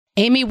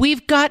Amy,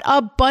 we've got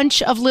a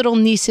bunch of little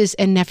nieces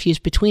and nephews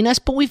between us,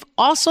 but we've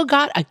also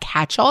got a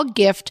catch-all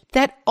gift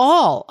that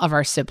all of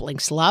our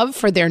siblings love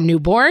for their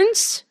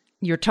newborns.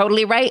 You're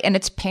totally right, and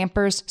it's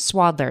Pampers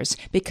Swaddlers,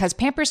 because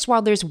Pampers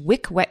Swaddlers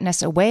wick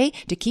wetness away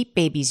to keep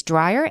babies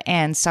drier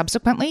and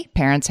subsequently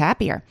parents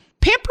happier.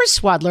 Pampers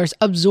Swaddlers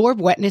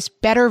absorb wetness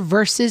better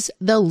versus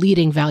the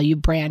leading value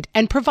brand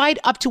and provide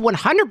up to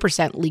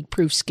 100%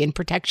 leak-proof skin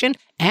protection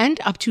and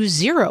up to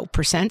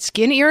 0%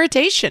 skin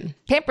irritation.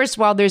 Pampers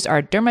Swaddlers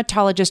are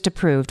dermatologist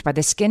approved by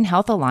the Skin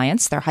Health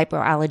Alliance. They're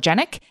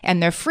hypoallergenic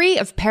and they're free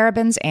of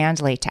parabens and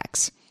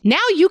latex. Now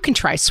you can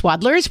try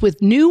Swaddlers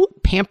with new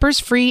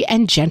Pampers-free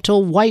and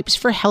gentle wipes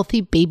for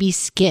healthy baby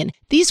skin.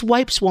 These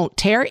wipes won't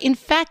tear. In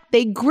fact,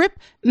 they grip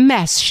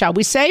mess, shall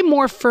we say,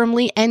 more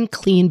firmly and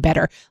clean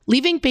better,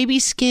 leaving baby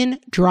skin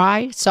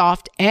dry,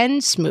 soft,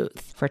 and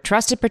smooth. For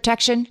trusted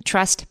protection,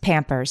 trust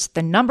Pampers,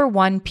 the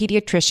 #1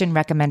 pediatrician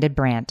recommended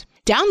brand.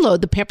 Download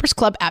the Pampers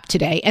Club app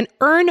today and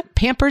earn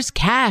Pampers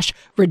Cash.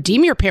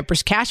 Redeem your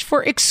Pampers Cash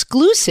for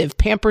exclusive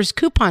Pampers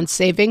coupon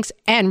savings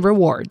and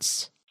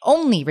rewards.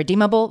 Only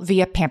redeemable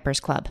via Pampers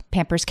Club.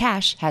 Pampers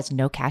Cash has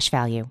no cash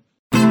value.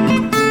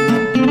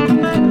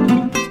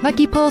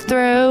 Lucky pull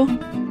through.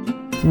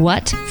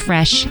 What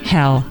fresh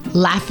hell?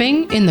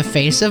 Laughing in the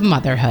face of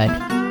motherhood.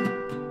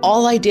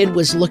 All I did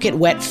was look at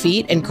wet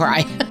feet and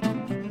cry.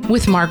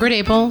 With Margaret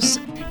Abels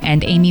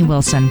and Amy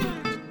Wilson.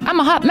 I'm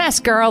a hot mess,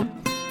 girl.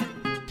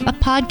 A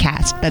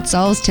podcast that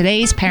solves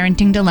today's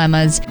parenting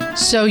dilemmas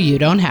so you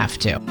don't have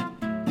to.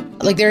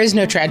 Like, there is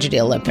no tragedy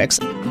Olympics.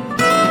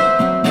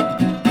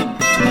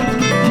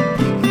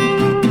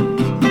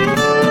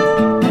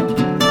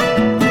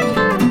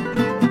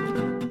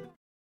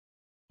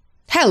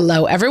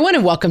 Hello, everyone,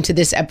 and welcome to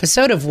this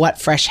episode of What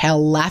Fresh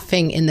Hell,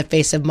 Laughing in the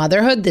Face of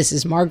Motherhood. This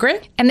is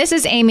Margaret. And this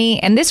is Amy.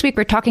 And this week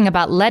we're talking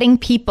about letting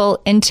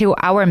people into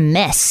our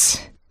mess.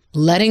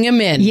 Letting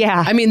them in.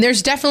 Yeah. I mean,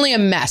 there's definitely a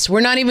mess.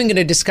 We're not even going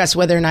to discuss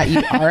whether or not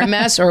you are a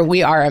mess or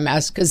we are a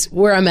mess, because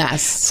we're a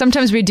mess.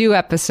 Sometimes we do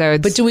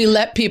episodes. But do we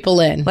let people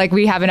in? Like,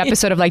 we have an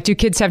episode of like, do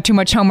kids have too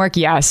much homework?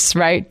 Yes.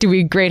 Right? Do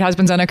we grade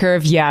husbands on a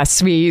curve?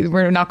 Yes.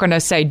 We're not going to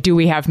say, do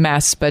we have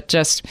mess? But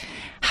just...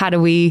 how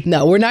do we...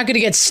 No, we're not going to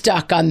get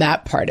stuck on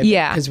that part of it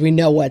because we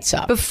know what's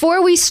up.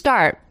 Before we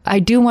start, I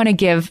do want to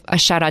give a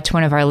shout out to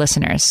one of our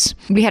listeners.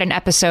 We had an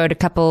episode a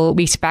couple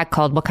weeks back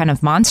called What Kind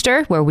of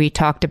Monster, where we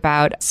talked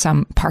about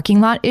some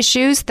parking lot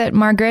issues that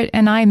Margaret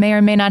and I may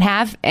or may not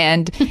have.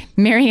 And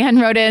Marianne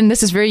wrote in,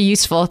 this is very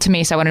useful to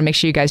me, so I wanted to make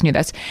sure you guys knew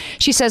this.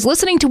 She says,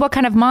 listening to What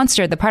Kind of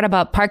Monster, the part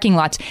about parking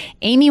lots,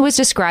 Amy was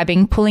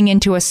describing pulling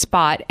into a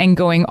spot and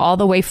going all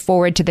the way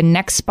forward to the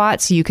next spot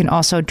so you can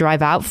also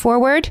drive out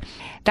forward.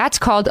 That's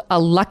called a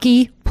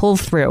lucky pull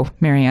through,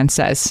 Marianne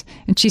says.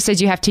 And she says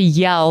you have to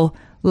yell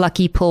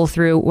lucky pull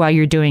through while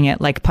you're doing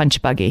it, like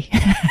punch buggy.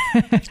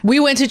 We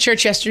went to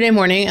church yesterday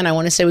morning, and I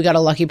want to say we got a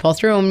lucky pull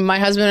through, and my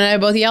husband and I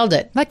both yelled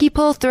it. Lucky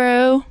pull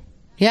through.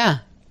 Yeah,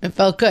 it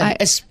felt good,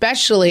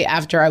 especially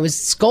after I was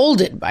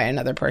scolded by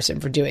another person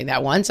for doing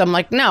that once. I'm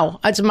like,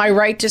 no, it's my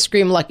right to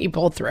scream lucky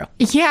pull through.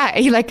 Yeah,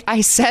 like I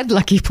said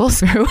lucky pull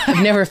through.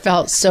 I've never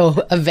felt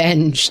so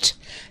avenged.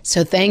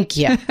 So thank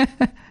you.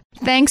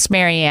 Thanks,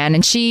 Marianne.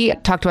 And she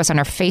talked to us on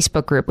our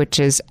Facebook group, which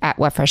is at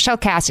What Fresh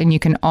Hellcast. And you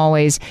can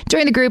always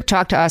join the group,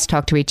 talk to us,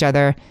 talk to each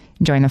other,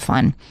 join the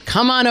fun.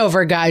 Come on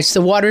over, guys.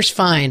 The water's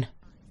fine.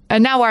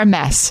 And now our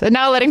mess. And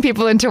now letting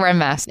people into our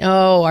mess.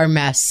 Oh, our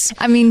mess.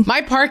 I mean,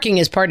 my parking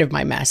is part of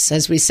my mess.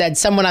 As we said,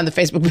 someone on the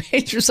Facebook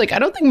page was like, I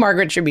don't think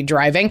Margaret should be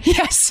driving.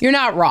 Yes. You're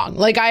not wrong.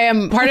 Like, I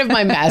am, part of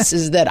my mess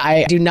is that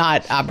I do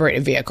not operate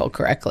a vehicle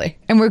correctly.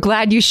 And we're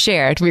glad you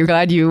shared. We're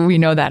glad we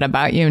know that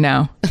about you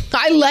now.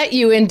 I let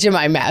you into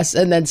my mess.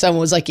 And then someone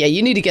was like, yeah,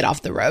 you need to get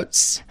off the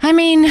roads. I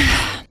mean,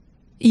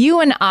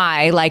 you and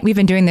I, like, we've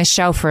been doing this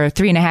show for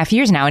 3.5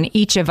 years now, and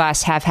each of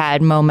us have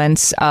had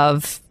moments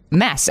of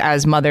mess,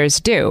 as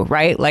mothers do,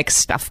 right? Like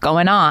stuff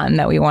going on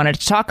that we wanted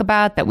to talk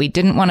about, that we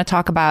didn't want to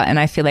talk about. And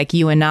I feel like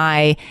you and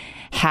I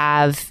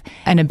have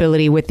an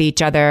ability with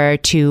each other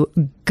to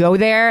go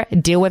there,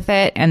 deal with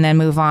it, and then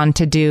move on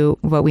to do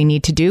what we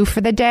need to do for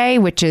the day,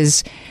 which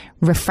is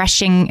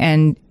refreshing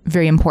and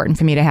very important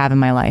for me to have in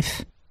my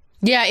life.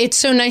 Yeah, it's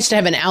so nice to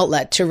have an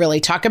outlet to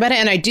really talk about it.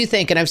 And I do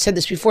think, and I've said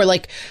this before,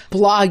 like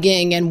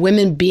blogging and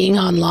women being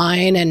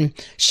online and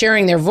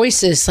sharing their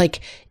voices, like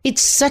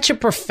it's such a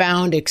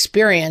profound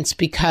experience,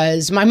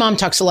 because my mom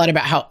talks a lot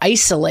about how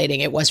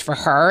isolating it was for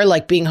her,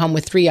 like being home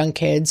with 3 young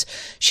kids.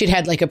 She'd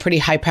had like a pretty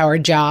high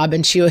powered job.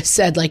 And she always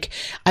said, like,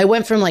 I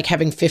went from like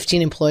having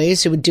 15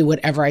 employees who would do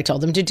whatever I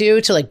told them to do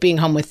to like being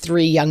home with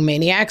 3 young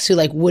maniacs who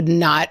like would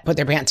not put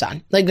their pants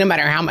on, like no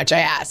matter how much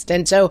I asked.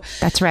 And so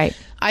that's right.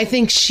 I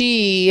think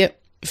she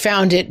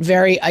found it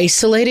very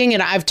isolating.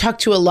 And I've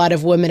talked to a lot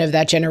of women of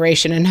that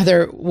generation.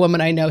 Another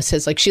woman I know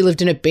says like she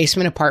lived in a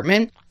basement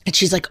apartment. And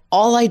she's like,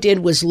 all I did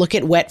was look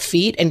at wet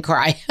feet and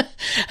cry.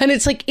 And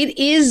it's like, it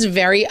is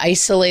very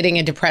isolating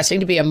and depressing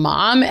to be a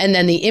mom. And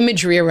then the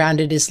imagery around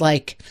it is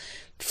like,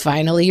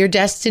 finally, your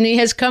destiny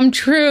has come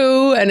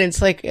true. And it's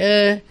like,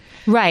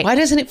 Right. Why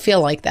doesn't it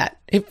feel like that?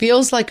 It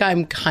feels like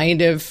I'm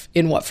kind of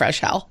in what fresh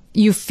hell.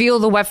 You feel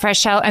the wet,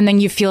 fresh hell, and then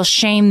you feel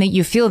shame that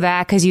you feel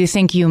that because you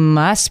think you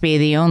must be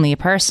the only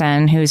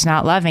person who's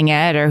not loving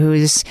it or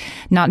who's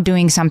not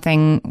doing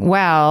something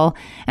well.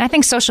 And I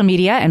think social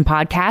media and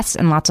podcasts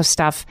and lots of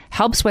stuff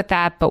helps with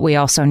that, but we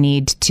also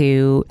need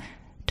to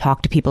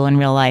talk to people in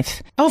real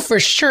life. Oh, for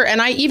sure. And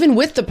even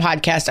with the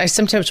podcast, I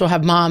sometimes will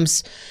have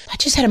moms. I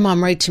just had a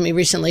mom write to me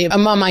recently, a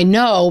mom I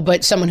know,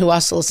 but someone who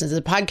also listens to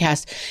the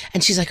podcast.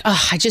 And she's like,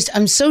 oh,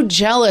 I'm so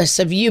jealous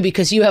of you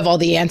because you have all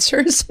the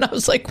answers. And I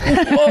was like,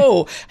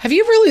 whoa, have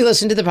you really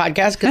listened to the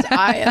podcast? Because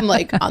I am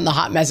like on the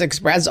Hot Mess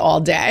Express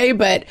all day.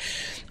 But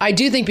I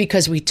do think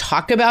because we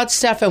talk about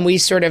stuff and we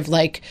sort of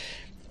like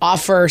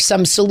offer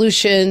some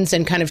solutions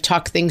and kind of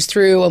talk things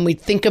through and we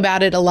think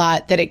about it a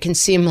lot, that it can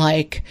seem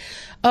like,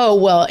 oh,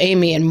 well,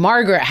 Amy and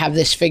Margaret have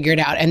this figured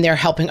out and they're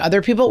helping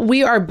other people.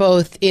 We are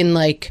both in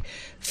like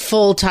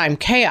full-time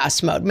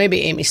chaos mode.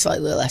 Maybe Amy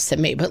slightly less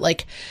than me, but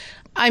like,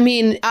 I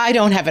mean, I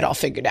don't have it all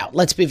figured out.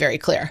 Let's be very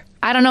clear.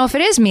 I don't know if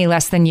it is me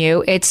less than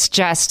you. It's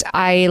just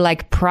I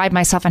like pride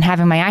myself in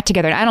having my act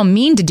together. I don't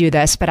mean to do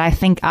this, but I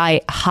think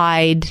I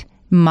hide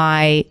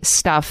my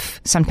stuff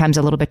sometimes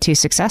a little bit too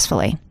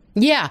successfully.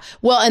 Yeah.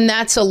 Well, and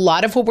that's a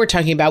lot of what we're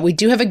talking about. We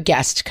do have a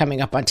guest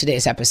coming up on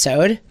today's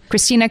episode.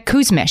 Christina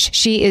Kuzmish.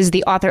 She is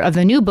the author of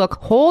the new book,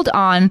 Hold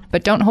On,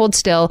 But Don't Hold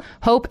Still,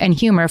 Hope and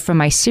Humor from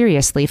My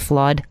Seriously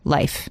Flawed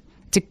Life.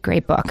 It's a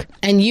great book.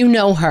 And you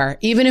know her.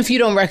 Even if you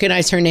don't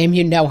recognize her name,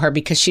 you know her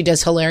because she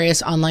does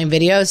hilarious online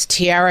videos.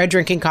 Tiara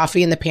drinking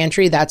coffee in the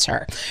pantry, that's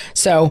her.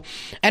 So,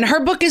 and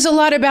her book is a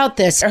lot about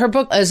this. Her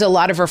book is a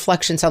lot of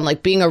reflections on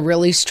like being a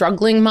really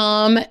struggling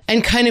mom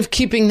and kind of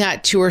keeping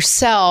that to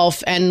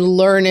herself and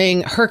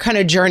learning her kind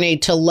of journey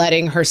to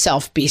letting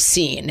herself be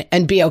seen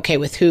and be okay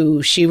with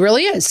who she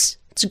really is.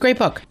 It's a great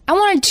book. I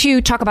wanted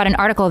to talk about an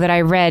article that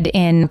I read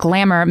in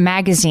Glamour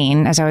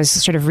magazine as I was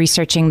sort of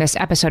researching this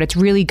episode. It's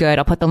really good.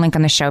 I'll put the link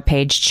on the show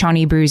page.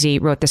 Shawnee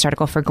Bruzy wrote this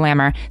article for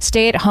Glamour.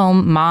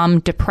 Stay-at-home mom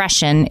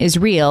depression is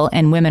real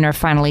and women are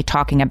finally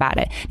talking about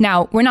it.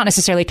 Now, we're not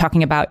necessarily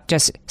talking about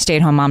just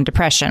stay-at-home mom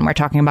depression. We're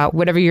talking about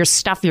whatever your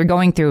stuff you're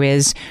going through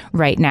is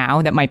right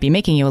now that might be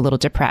making you a little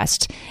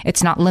depressed.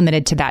 It's not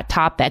limited to that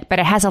topic, but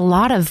it has a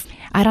lot of,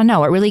 I don't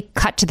know, it really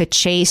cut to the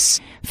chase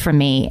for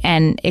me.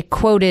 And it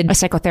quoted a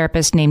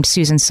psychotherapist named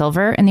Susan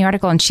Silver in the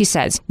article, and she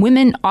says,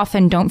 women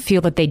often don't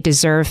feel that they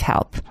deserve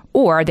help,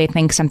 or they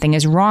think something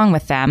is wrong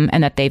with them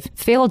and that they've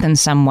failed in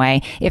some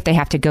way if they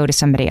have to go to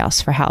somebody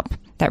else for help.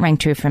 That rang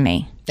true for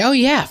me. Oh,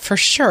 yeah, for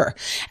sure.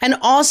 And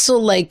also,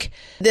 like,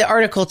 the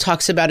article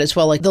talks about as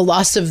well, like the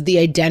loss of the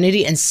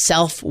identity and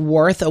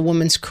self-worth a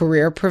woman's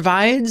career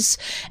provides.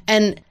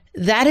 And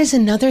that is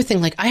another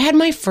thing. Like, I had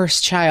my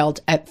first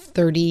child at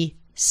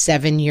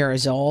 37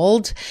 years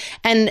old,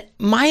 and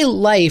my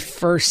life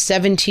for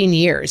 17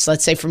 years,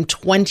 let's say from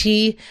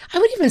 20, I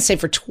would even say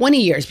for 20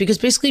 years, because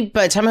basically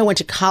by the time I went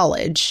to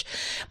college,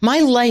 my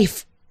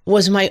life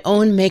was my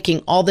own making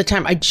all the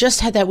time. I just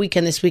had that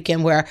weekend this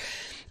weekend where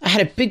I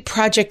had a big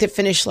project that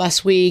finished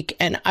last week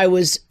and I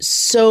was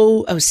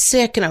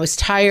sick and I was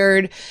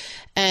tired.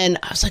 And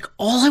I was like,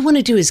 all I want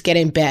to do is get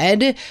in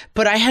bed.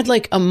 But I had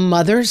like a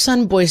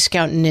mother-son Boy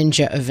Scout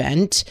Ninja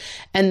event.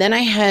 And then I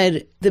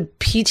had the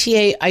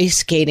PTA ice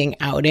skating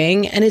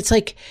outing. And it's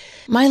like,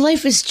 my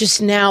life is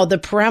just now, the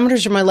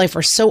parameters of my life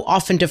are so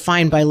often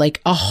defined by like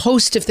a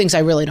host of things I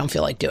really don't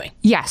feel like doing.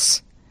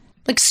 Yes.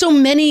 Like so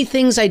many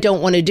things I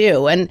don't want to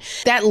do. And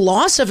that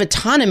loss of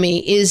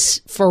autonomy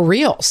is for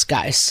reals,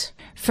 guys.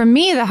 For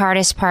me, the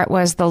hardest part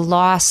was the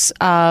loss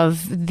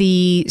of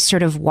the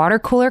sort of water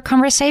cooler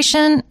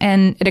conversation.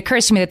 And it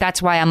occurs to me that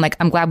that's why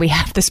I'm glad we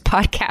have this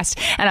podcast.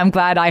 And I'm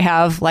glad I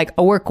have like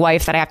a work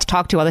wife that I have to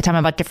talk to all the time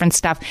about different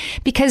stuff,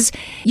 because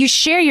you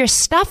share your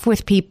stuff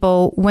with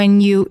people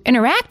when you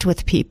interact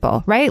with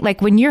people, right?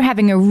 Like when you're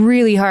having a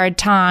really hard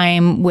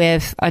time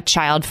with a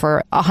child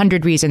for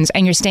 100 reasons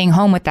and you're staying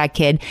home with that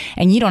kid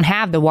and you don't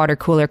have the water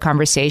cooler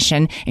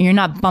conversation and you're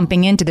not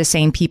bumping into the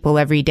same people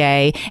every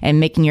day and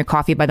making your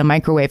coffee by the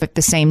microwave at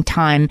the same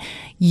time,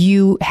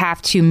 you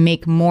have to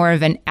make more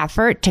of an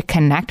effort to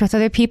connect with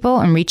other people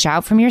and reach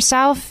out from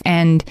yourself.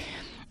 And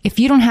if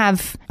you don't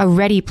have a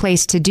ready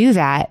place to do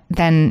that,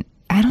 then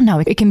I don't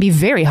know, it can be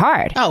very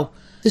hard. Oh,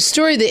 the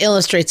story that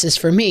illustrates this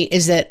for me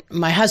is that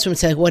my husband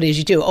said, what did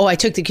you do? Oh, I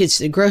took the kids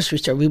to the grocery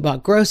store. We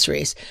bought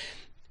groceries.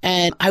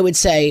 And I would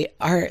say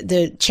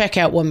the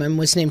checkout woman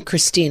was named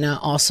Christina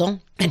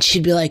also. And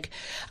she'd be like,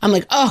 I'm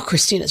like, oh,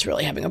 Christina's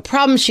really having a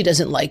problem. She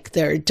doesn't like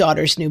their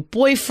daughter's new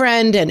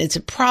boyfriend. And it's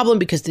a problem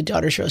because the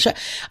daughter's really shy.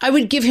 I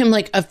would give him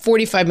like a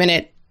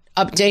 45-minute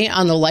update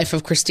on the life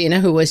of Christina,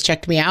 who has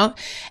checked me out.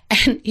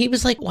 And he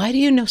was like, why do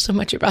you know so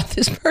much about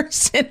this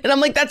person? And I'm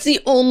like, that's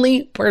the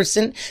only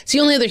person. It's the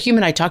only other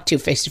human I talk to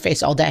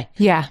face all day.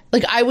 Yeah.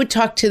 Like I would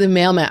talk to the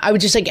mailman. I would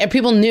just like,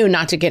 people knew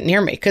not to get near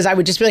me because I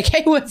would just be like,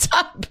 hey, what's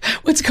up?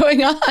 What's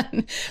going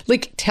on?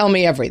 Like, tell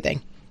me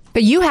everything.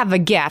 But you have a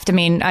gift. I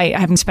mean, I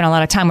haven't spent a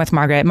lot of time with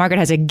Margaret. Margaret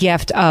has a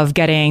gift of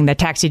getting the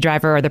taxi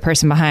driver or the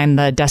person behind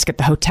the desk at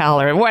the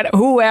hotel or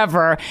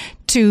whoever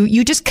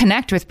you just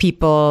connect with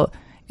people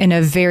in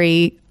a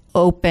very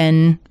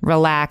open,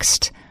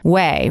 relaxed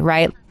way,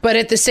 right? But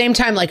at the same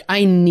time, like,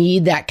 I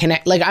need that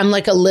connect. Like, I'm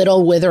like a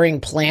little withering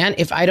plant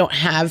if I don't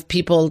have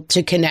people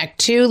to connect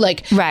to.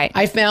 Like, right.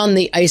 I found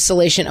the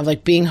isolation of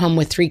like being home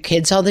with 3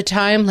 kids all the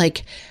time.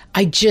 Like,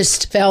 I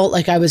just felt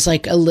like I was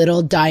like a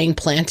little dying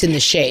plant in the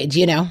shade,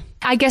 you know?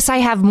 I guess I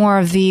have more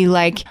of the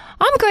like,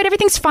 I'm good,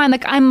 everything's fine.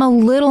 Like, I'm a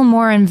little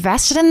more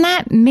invested in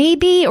that,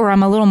 maybe, or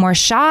I'm a little more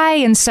shy.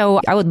 And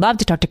so I would love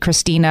to talk to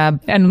Christina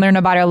and learn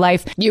about her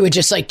life. You would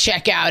just like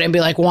check out and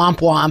be like, womp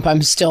womp,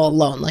 I'm still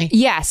lonely.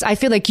 Yes, I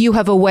feel like you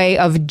have a way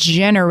of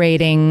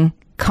generating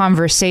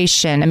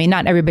conversation. I mean,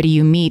 not everybody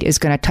you meet is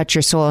going to touch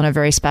your soul in a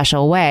very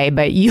special way,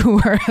 but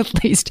you are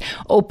at least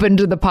open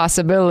to the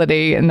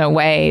possibility in a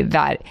way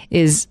that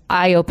is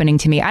eye-opening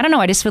to me. I don't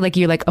know. I just feel like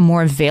you're like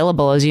more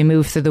available as you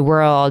move through the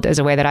world as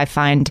a way that I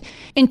find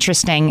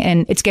interesting.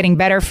 And it's getting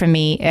better for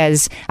me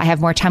as I have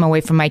more time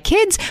away from my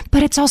kids,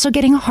 but it's also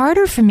getting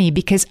harder for me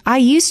because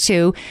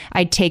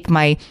I'd take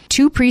my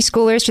 2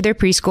 preschoolers to their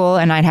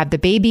preschool and I'd have the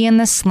baby in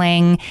the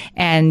sling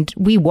and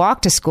we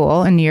walk to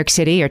school in New York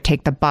City or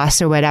take the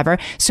bus or whatever.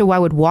 So I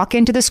would walk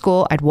into the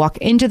school, I'd walk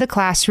into the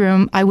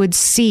classroom, I would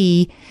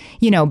see,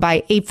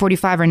 by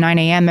 8:45 or 9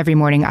 a.m. every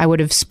morning, I would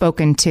have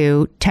spoken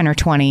to 10 or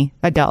 20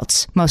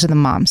 adults, most of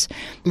them moms.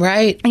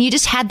 Right. And you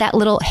just had that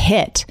little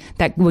hit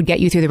that would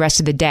get you through the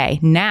rest of the day.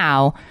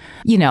 Now,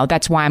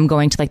 that's why I'm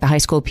going to like the high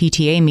school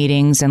PTA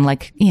meetings and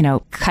like,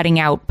 cutting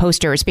out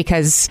posters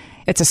because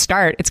it's a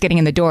start. It's getting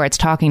in the door. It's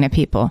talking to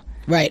people.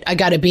 Right. I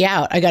got to be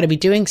out. I got to be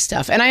doing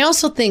stuff. And I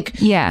also think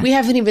we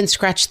haven't even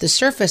scratched the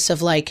surface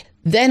of like,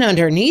 then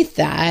underneath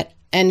that,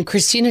 and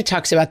Christina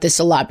talks about this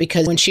a lot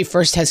because when she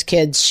first has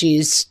kids,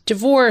 she's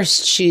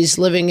divorced, she's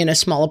living in a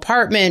small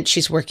apartment,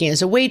 she's working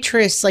as a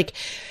waitress, like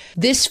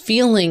this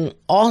feeling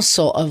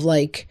also of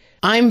like,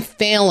 I'm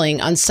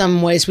failing on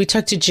some ways. We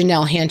talked to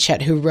Janelle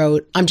Hanchett, who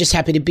wrote, I'm Just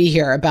Happy to Be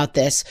Here, about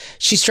this.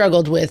 She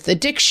struggled with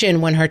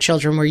addiction when her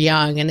children were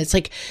young. And it's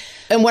like,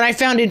 and what I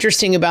found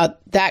interesting about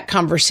that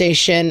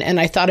conversation, and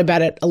I thought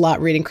about it a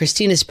lot reading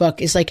Christina's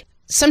book, is like,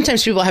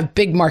 sometimes people have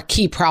big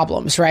marquee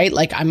problems, right?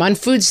 Like I'm on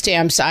food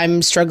stamps,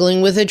 I'm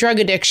struggling with a drug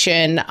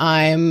addiction,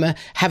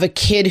 have a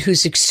kid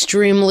who's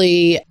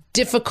extremely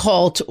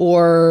difficult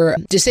or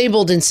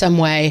disabled in some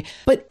way.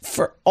 But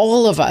for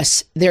all of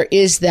us, there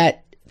is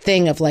that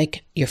thing of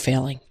like, you're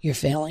failing, you're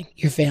failing,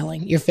 you're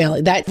failing, you're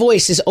failing. That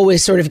voice is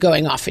always sort of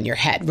going off in your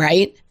head,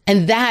 right?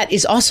 And that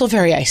is also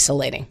very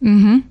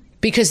isolating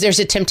because there's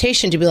a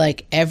temptation to be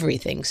like,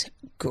 everything's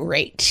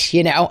great.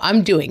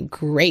 I'm doing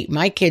great.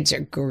 My kids are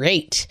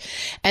great.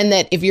 And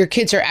that if your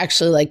kids are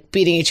actually like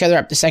beating each other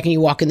up the second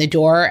you walk in the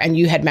door and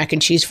you had mac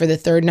and cheese for the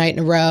 3rd night in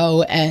a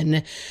row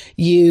and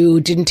you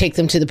didn't take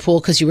them to the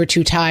pool because you were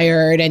too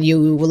tired and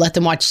you let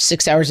them watch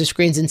 6 hours of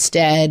screens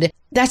instead,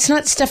 that's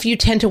not stuff you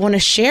tend to want to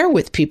share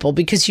with people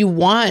because you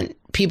want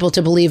people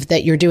to believe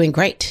that you're doing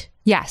great.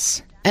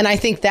 Yes. And I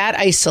think that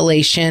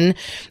isolation,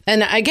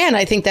 and again,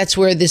 I think that's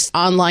where this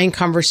online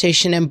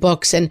conversation and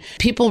books and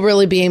people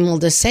really being able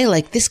to say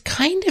like, this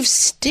kind of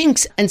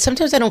stinks. And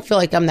sometimes I don't feel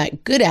like I'm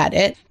that good at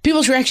it.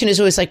 People's reaction is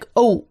always like,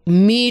 oh,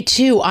 me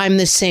too. I'm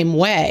the same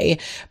way.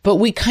 But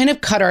we kind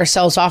of cut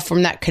ourselves off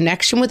from that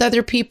connection with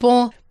other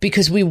people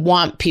because we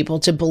want people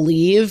to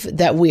believe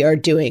that we are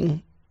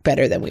doing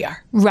better than we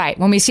are. Right.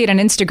 When we see it on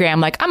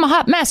Instagram, like, I'm a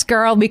hot mess,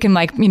 girl, we can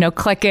like,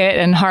 click it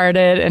and heart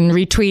it and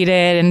retweet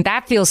it. And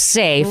that feels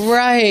safe.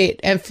 Right.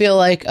 And feel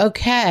like,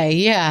 okay,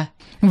 yeah.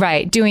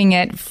 Right. Doing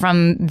it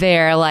from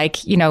there, like,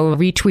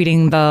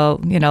 retweeting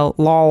the,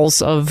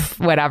 lols of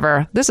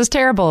whatever. This is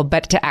terrible.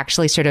 But to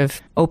actually sort of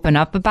open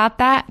up about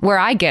that, where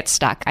I get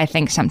stuck, I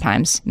think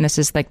sometimes, and this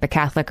is like the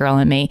Catholic girl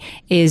in me,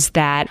 is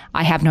that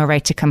I have no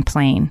right to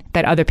complain,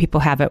 that other people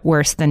have it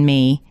worse than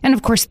me. And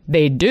of course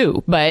they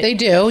do, but they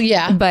do.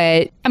 Yeah.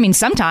 But I mean,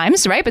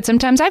 sometimes, right? But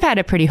sometimes I've had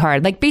it pretty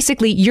hard. Like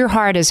basically your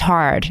heart is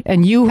hard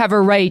and you have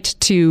a right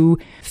to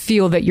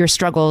feel that your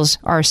struggles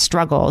are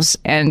struggles.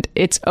 And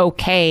it's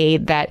okay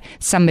that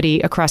somebody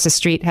across the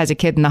street has a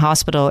kid in the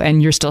hospital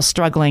and you're still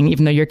struggling,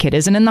 even though your kid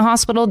isn't in the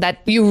hospital. That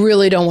you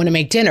really don't want to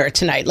make dinner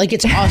tonight. Like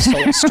it's also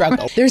a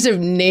struggle. There's a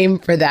name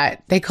for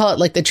that. They call it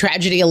like the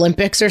tragedy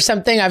Olympics or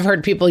something. I've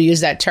heard people use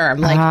that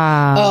term. Like,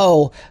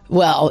 oh,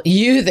 well,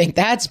 you think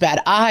that's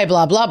bad.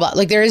 Blah, blah, blah.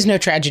 Like there is no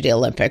tragedy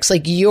Olympics.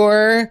 Like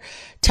your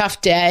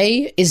tough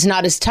day is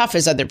not as tough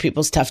as other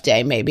people's tough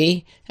day,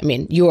 maybe. I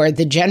mean, you're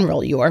the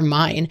general, you're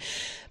mine.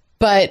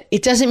 But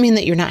it doesn't mean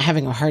that you're not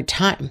having a hard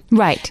time.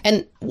 Right.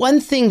 And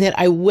one thing that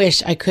I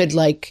wish I could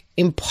like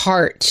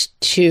impart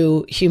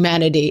to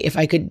humanity, if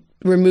I could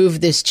remove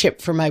this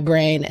chip from my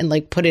brain and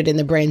like put it in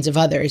the brains of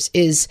others,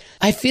 is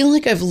I feel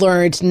like I've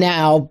learned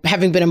now,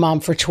 having been a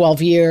mom for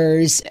 12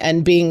 years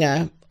and being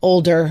a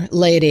older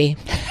lady,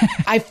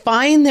 I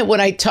find that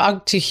when I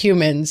talk to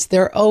humans,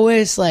 they're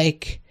always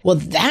like, well,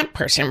 that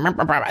person, blah,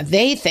 blah, blah, blah,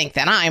 they think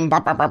that I'm blah,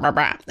 blah, blah, blah,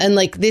 blah. And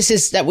like, this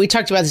is that we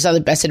talked about this on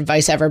the best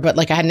advice ever, but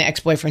like I had an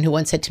ex-boyfriend who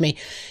once said to me,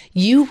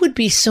 you would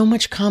be so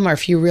much calmer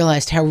if you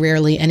realized how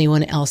rarely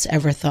anyone else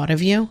ever thought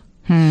of you.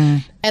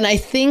 And I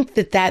think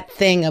that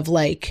thing of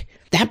like,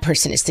 that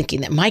person is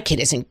thinking that my kid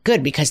isn't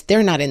good because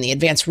they're not in the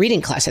advanced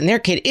reading class and their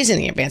kid is in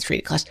the advanced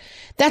reading class.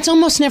 That's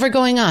almost never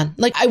going on.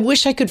 Like, I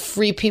wish I could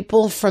free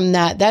people from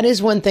that. That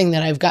is one thing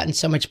that I've gotten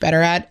so much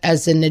better at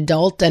as an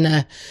adult and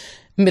a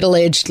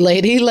middle-aged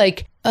lady.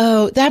 Like,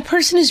 oh, that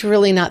person is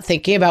really not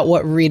thinking about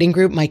what reading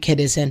group my kid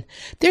is in.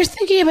 They're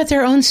thinking about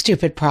their own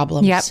stupid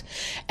problems. Yep.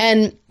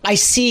 And I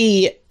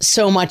see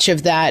so much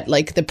of that,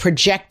 like the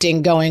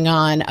projecting going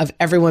on of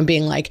everyone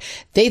being like,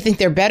 they think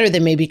they're better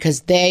than me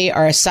because they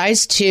are a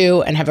size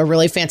 2 and have a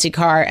really fancy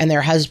car and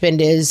their husband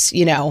is,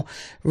 you know,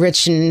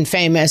 rich and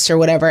famous or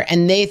whatever.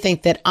 And they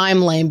think that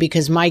I'm lame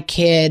because my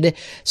kid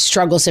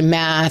struggles in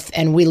math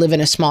and we live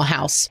in a small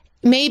house.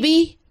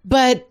 Maybe,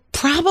 but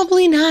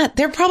probably not.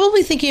 They're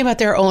probably thinking about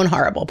their own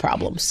horrible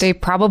problems. They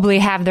probably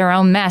have their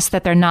own mess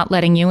that they're not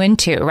letting you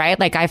into, right?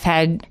 Like I've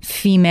had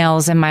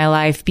females in my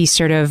life be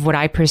sort of what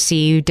I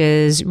perceived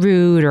as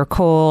rude or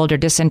cold or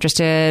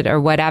disinterested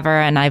or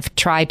whatever. And I've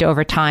tried to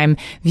over time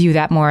view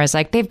that more as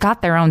like they've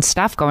got their own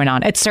stuff going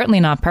on. It's certainly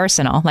not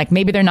personal. Like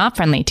maybe they're not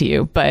friendly to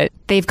you, but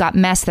they've got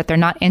mess that they're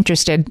not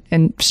interested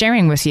in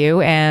sharing with you,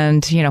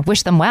 and, you know,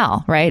 wish them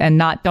well, right?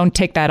 And don't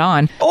take that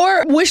on.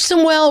 Or wish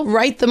them well,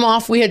 write them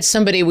off. We had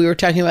somebody, we were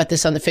talking about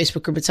this on the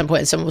Facebook group at some point,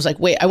 and someone was like,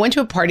 wait, I went to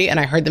a party and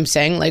I heard them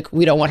saying like,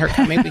 we don't want her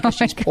coming because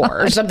she's poor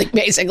or something,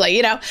 basically,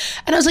 you know?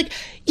 And I was like,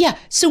 yeah,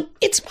 so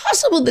it's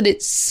possible that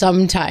it's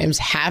sometimes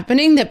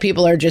happening that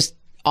people are just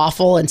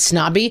awful and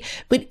snobby,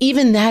 but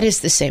even that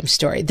is the same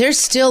story. They're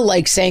still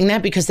like saying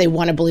that because they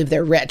want to believe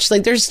they're rich.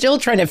 Like they're still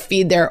trying to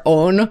feed their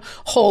own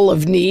hole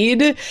of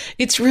need.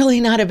 It's really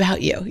not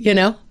about you, you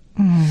know?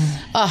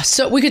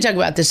 So we could talk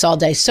about this all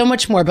day, so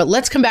much more, but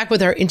let's come back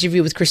with our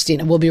interview with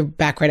Christina. We'll be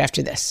back right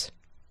after this.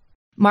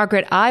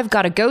 Margaret, I've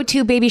got a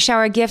go-to baby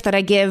shower gift that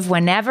I give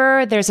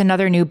whenever there's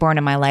another newborn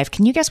in my life.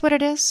 Can you guess what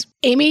it is?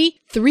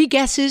 Amy, 3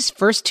 guesses.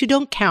 First 2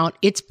 don't count.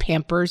 It's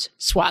Pampers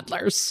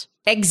Swaddlers.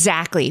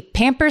 Exactly.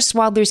 Pampers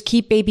Swaddlers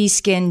keep baby's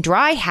skin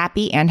dry,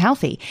 happy, and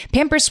healthy.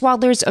 Pampers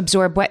Swaddlers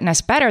absorb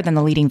wetness better than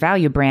the leading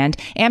value brand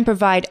and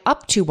provide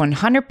up to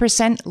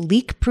 100%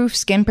 leak-proof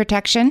skin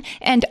protection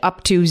and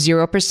up to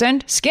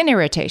 0% skin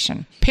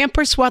irritation.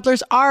 Pampers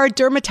Swaddlers are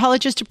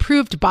dermatologist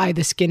approved by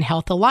the Skin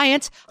Health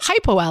Alliance,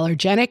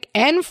 hypoallergenic,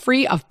 and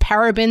free of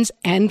parabens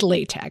and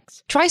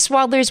latex. Try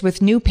Swaddlers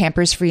with new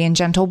Pampers Free and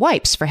Gentle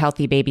wipes for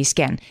healthy baby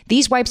skin.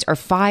 These wipes are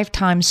 5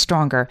 times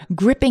stronger,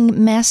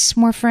 gripping mess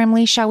more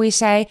firmly, shall we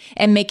say,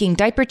 and making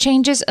diaper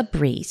changes a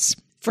breeze.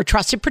 For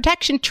trusted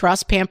protection,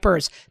 trust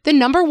Pampers, the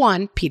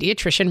 #1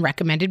 pediatrician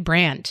recommended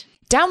brand.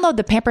 Download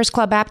the Pampers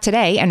Club app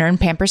today and earn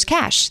Pampers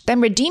Cash. Then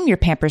redeem your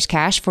Pampers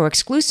Cash for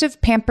exclusive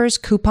Pampers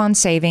coupon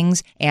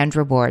savings and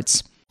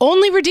rewards.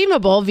 Only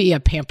redeemable via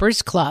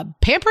Pampers Club.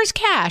 Pampers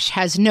Cash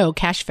has no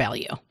cash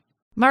value.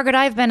 Margaret,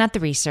 I've been at the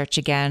research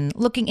again,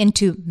 looking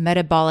into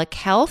metabolic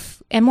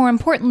health and, more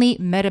importantly,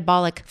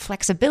 metabolic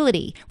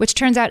flexibility, which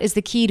turns out is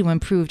the key to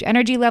improved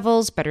energy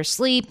levels, better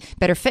sleep,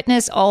 better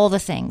fitness, all the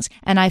things.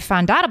 And I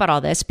found out about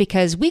all this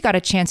because we got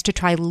a chance to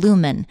try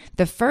Lumen,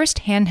 the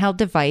first handheld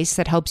device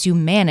that helps you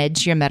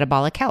manage your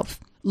metabolic health.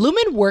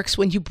 Lumen works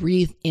when you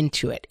breathe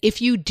into it.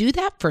 If you do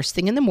that first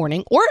thing in the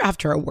morning or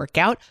after a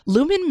workout,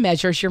 Lumen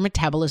measures your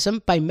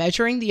metabolism by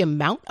measuring the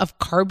amount of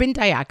carbon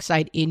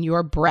dioxide in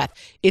your breath.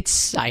 It's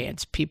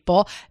science,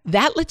 people.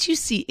 That lets you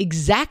see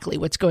exactly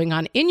what's going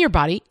on in your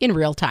body in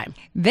real time.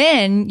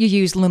 Then you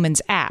use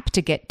Lumen's app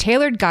to get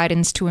tailored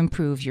guidance to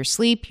improve your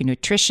sleep, your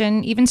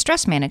nutrition, even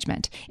stress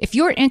management. If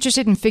you're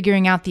interested in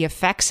figuring out the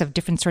effects of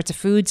different sorts of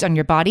foods on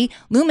your body,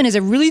 Lumen is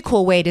a really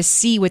cool way to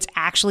see what's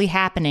actually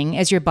happening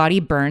as your body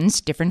burns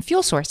different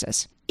fuel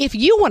sources. If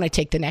you want to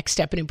take the next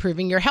step in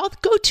improving your health,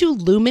 go to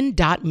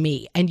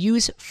lumen.me and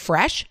use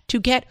FRESH to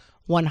get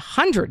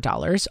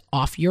 $100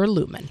 off your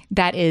Lumen.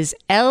 That is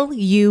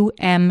LUMEN.ME.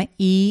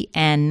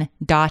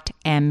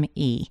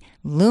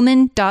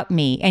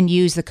 Lumen.me, and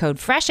use the code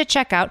FRESH at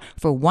checkout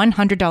for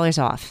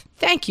 $100 off.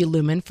 Thank you,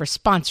 Lumen, for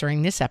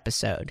sponsoring this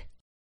episode.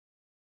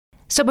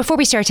 So before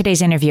we start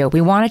today's interview,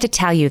 we wanted to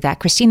tell you that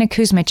Christina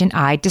Kuzmich and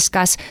I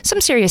discuss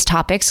some serious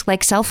topics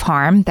like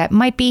self-harm that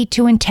might be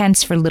too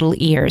intense for little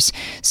ears.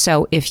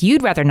 So if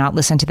you'd rather not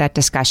listen to that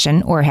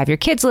discussion or have your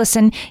kids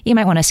listen, you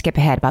might want to skip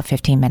ahead about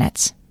 15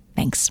 minutes.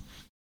 Thanks.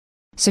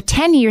 So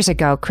 10 years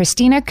ago,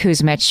 Christina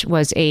Kuzmich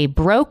was a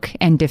broke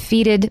and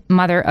defeated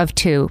mother of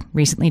 2,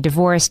 recently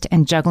divorced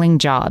and juggling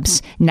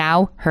jobs.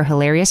 Now, her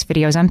hilarious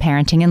videos on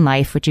parenting and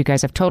life, which you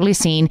guys have totally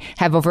seen,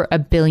 have over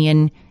 1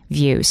 billion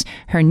views.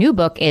 Her new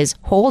book is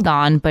Hold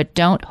On, But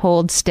Don't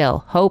Hold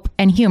Still, Hope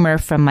and Humor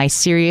from My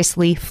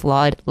Seriously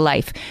Flawed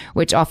Life,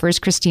 which offers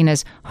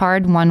Christina's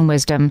hard-won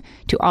wisdom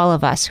to all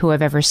of us who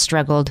have ever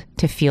struggled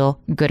to feel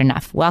good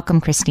enough.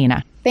 Welcome,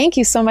 Christina. Thank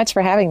you so much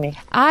for having me.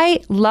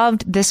 I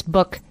loved this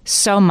book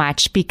so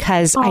much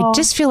because I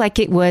just feel like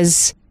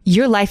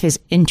your life is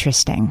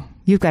interesting.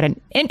 you've got an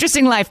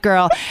interesting life,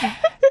 girl.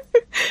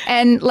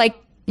 And like,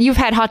 you've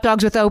had hot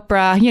dogs with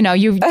Oprah,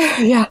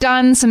 you've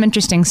done some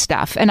interesting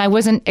stuff. And I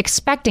wasn't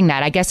expecting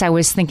that. I guess I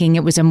was thinking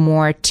it was a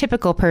more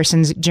typical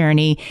person's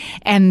journey.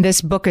 And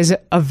this book is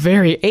a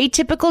very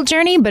atypical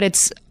journey, but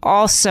it's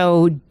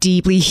also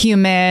deeply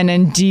human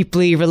and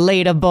deeply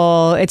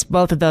relatable. It's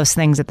both of those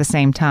things at the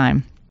same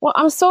time. Well,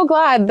 I'm so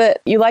glad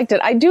that you liked it.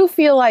 I do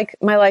feel like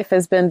my life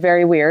has been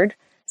very weird.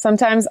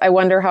 Sometimes I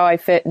wonder how I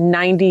fit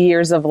 90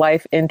 years of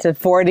life into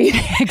 40.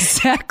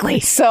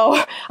 Exactly.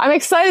 So I'm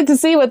excited to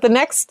see what the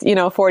next,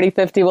 40,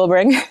 50 will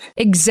bring.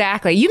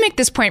 Exactly. You make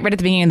this point right at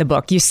the beginning of the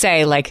book. You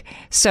say,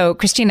 so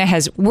Christina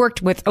has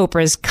worked with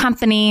Oprah's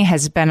company,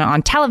 has been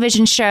on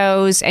television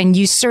shows, and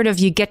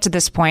you get to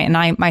this point, and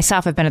I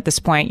myself have been at this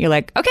point. You're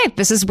like, okay,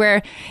 this is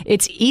where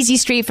it's easy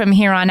street from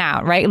here on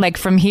out, right? Like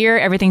from here,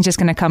 everything's just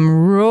going to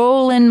come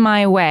rolling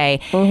my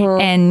way.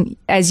 Mm-hmm. And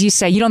as you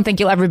say, you don't think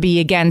you'll ever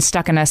be again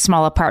stuck in a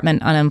small apartment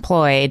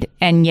unemployed,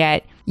 and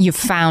yet you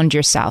found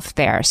yourself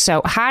there.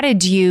 So how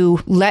did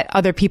you let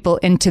other people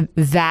into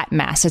that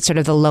mess? It's sort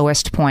of the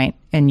lowest point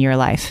in your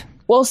life.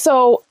 Well,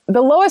 so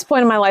the lowest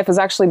point in my life was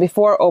actually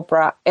before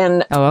Oprah.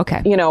 And,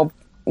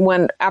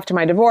 when after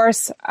my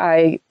divorce,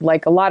 I,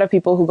 like a lot of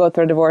people who go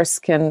through a divorce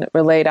can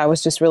relate, I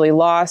was just really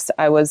lost.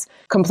 I was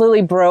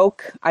completely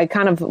broke. I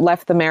kind of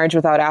left the marriage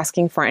without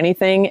asking for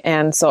anything.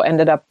 And so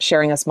ended up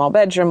sharing a small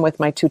bedroom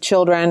with my 2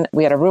 children.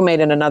 We had a roommate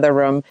in another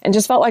room and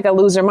just felt like a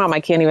loser mom. I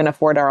can't even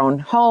afford our own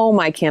home.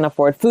 I can't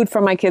afford food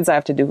for my kids. I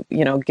have to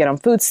get on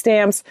food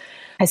stamps.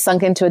 I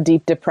sunk into a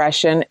deep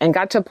depression and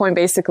got to a point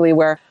basically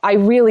where I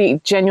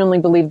really genuinely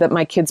believed that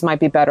my kids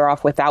might be better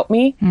off without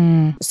me.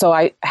 So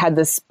I had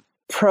this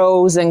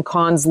pros and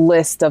cons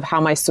list of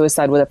how my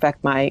suicide would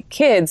affect my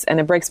kids. And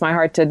it breaks my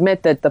heart to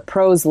admit that the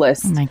pros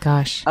list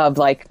of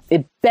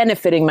it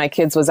benefiting my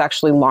kids was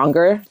actually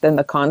longer than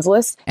the cons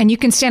list. And you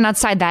can stand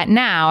outside that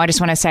now. I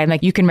just want to say,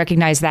 you can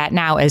recognize that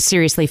now as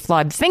seriously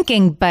flawed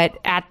thinking. But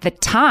at the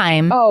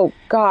time... Oh,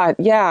 God,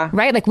 yeah.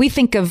 Right? We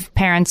think of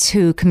parents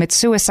who commit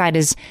suicide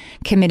as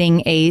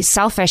committing a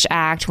selfish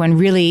act when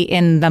really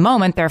in the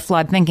moment their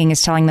flawed thinking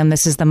is telling them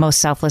this is the most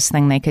selfless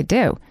thing they could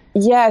do.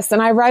 Yes,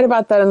 and I write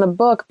about that in the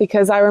book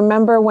because I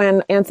remember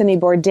when Anthony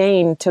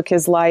Bourdain took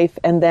his life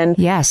and then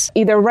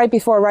either right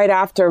before or right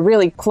after,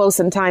 really close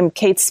in time,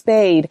 Kate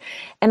Spade.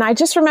 And I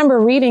just remember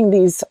reading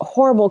these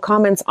horrible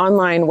comments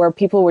online where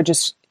people were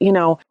just,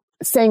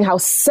 saying how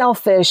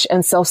selfish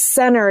and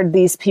self-centered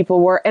these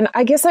people were. And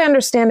I guess I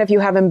understand if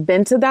you haven't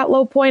been to that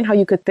low point, how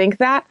you could think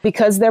that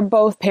because they're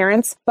both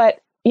parents.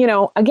 But,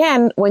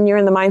 again, when you're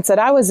in the mindset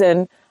I was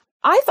in,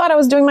 I thought I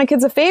was doing my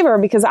kids a favor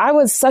because I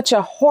was such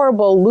a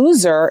horrible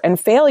loser and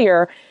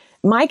failure.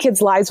 My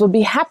kids' lives would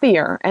be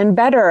happier and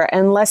better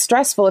and less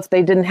stressful if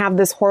they didn't have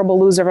this horrible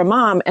loser of a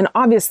mom. And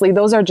obviously,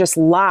 those are just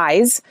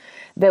lies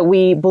that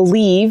we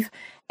believe.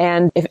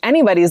 And if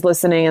anybody's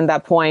listening at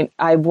that point,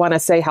 I want to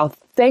say how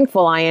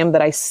thankful I am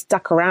that I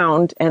stuck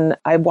around, and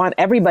I want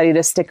everybody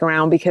to stick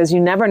around because you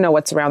never know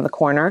what's around the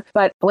corner.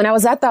 But when I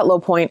was at that low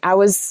point, I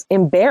was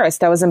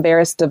embarrassed. I was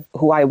embarrassed of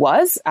who I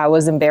was. I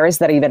was embarrassed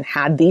that I even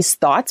had these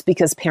thoughts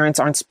because parents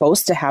aren't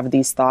supposed to have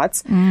these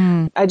thoughts.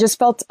 I just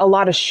felt a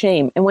lot of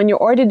shame. And when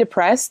you're already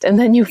depressed and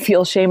then you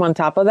feel shame on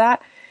top of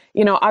that,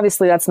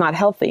 obviously that's not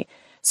healthy.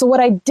 So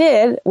what I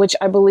did, which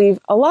I believe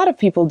a lot of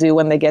people do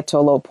when they get to a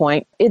low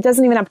point, it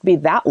doesn't even have to be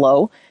that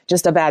low,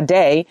 just a bad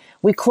day.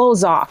 We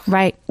close off.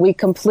 Right. We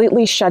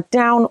completely shut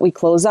down. We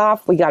close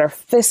off. We got our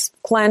fists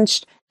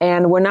clenched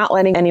and we're not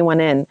letting anyone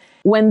in.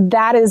 When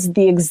that is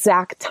the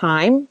exact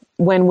time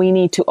when we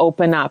need to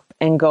open up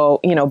and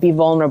go, be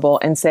vulnerable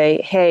and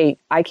say, hey,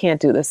 I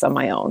can't do this on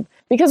my own.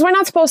 Because we're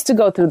not supposed to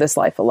go through this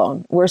life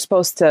alone. We're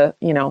supposed to,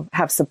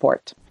 have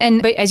support.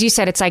 But as you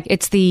said,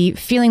 it's the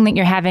feeling that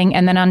you're having.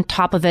 And then on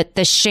top of it,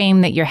 the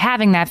shame that you're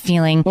having that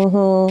feeling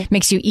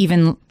makes you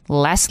even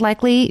less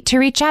likely to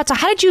reach out. So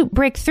how did you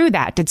break through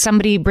that? Did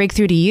somebody break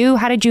through to you?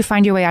 How did you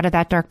find your way out of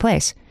that dark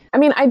place? I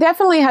mean, I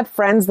definitely had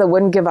friends that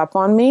wouldn't give up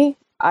on me.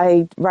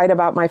 I write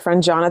about my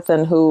friend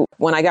Jonathan, who,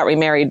 when I got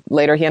remarried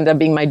later, he ended up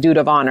being my dude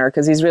of honor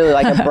because he's really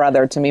like a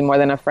brother to me more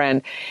than a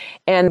friend.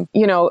 And,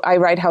 I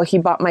write how he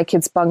bought my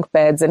kids bunk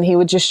beds and he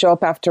would just show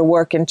up after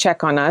work and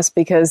check on us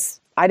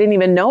because I didn't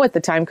even know at the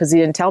time because he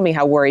didn't tell me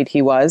how worried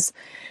he was.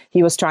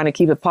 He was trying to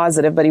keep it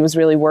positive, but he was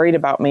really worried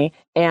about me.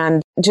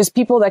 And just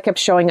people that kept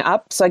showing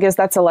up. So I guess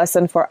that's a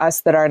lesson for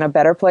us that are in a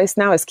better place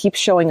now is keep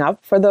showing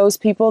up for those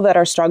people that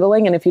are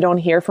struggling. And if you don't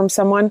hear from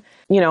someone,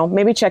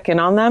 maybe check in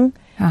on them.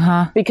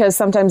 Because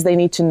sometimes they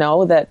need to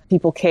know that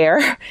people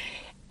care.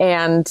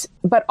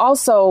 But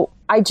also,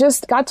 I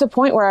just got to a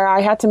point where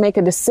I had to make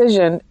a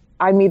decision.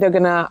 I'm either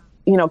going to,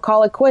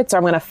 call it quits or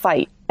I'm going to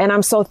fight. And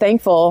I'm so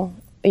thankful,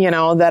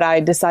 that I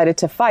decided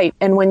to fight.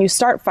 And when you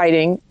start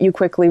fighting, you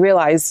quickly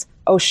realize,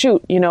 oh,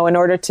 shoot, in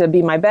order to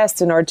be my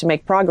best, in order to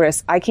make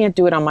progress, I can't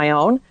do it on my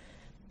own.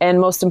 And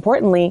most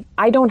importantly,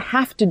 I don't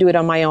have to do it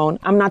on my own.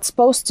 I'm not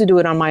supposed to do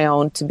it on my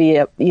own to be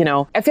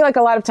I feel like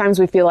a lot of times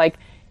we feel like,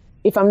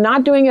 if I'm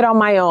not doing it on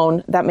my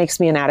own, that makes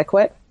me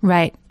inadequate.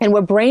 Right. And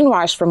we're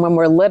brainwashed from when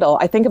we're little.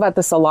 I think about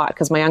this a lot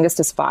because my youngest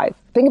is 5.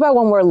 Think about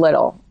when we're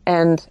little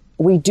and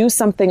we do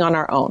something on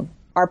our own.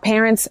 Our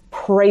parents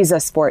praise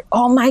us for it.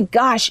 Oh my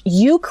gosh,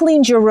 you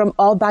cleaned your room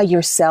all by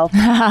yourself.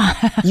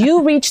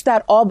 You reached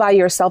that all by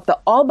yourself. The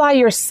all by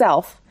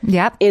yourself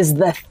is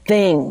the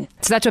thing.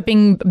 So that's what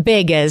being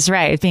big is,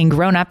 right? Being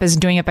grown up is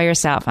doing it by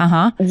yourself.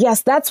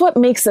 Yes, that's what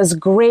makes us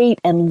great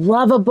and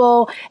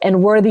lovable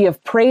and worthy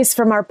of praise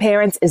from our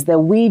parents, is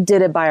that we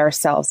did it by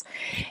ourselves.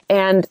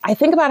 And I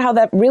think about how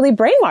that really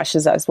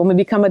brainwashes us when we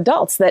become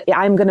adults, that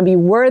I'm going to be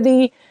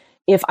worthy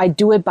if I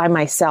do it by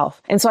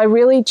myself. And so I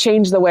really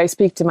changed the way I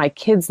speak to my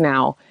kids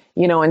now.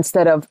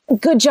 Instead of,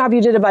 good job,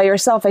 you did it by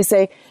yourself, I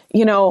say,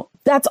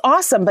 that's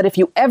awesome, but if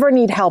you ever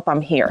need help,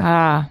 I'm here.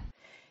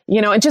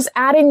 And just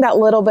adding that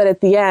little bit at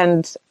the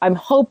end, I'm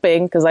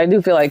hoping, because I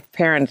do feel like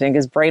parenting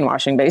is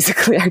brainwashing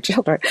basically our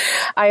children.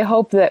 I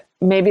hope that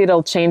maybe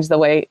it'll change the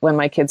way when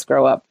my kids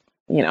grow up,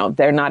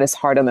 they're not as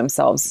hard on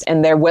themselves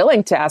and they're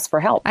willing to ask for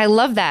help. I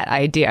love that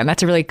idea. And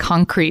that's a really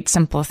concrete,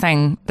 simple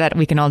thing that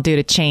we can all do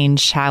to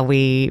change how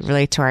we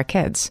relate to our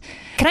kids.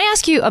 Can I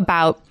ask you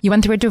about, you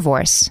went through a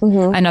divorce,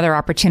 another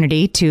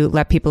opportunity to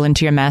let people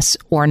into your mess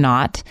or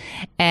not.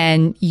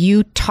 And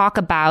you talk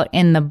about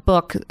in the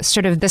book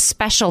sort of the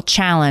special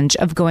challenge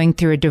of going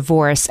through a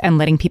divorce and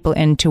letting people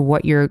into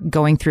what you're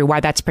going through, why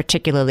that's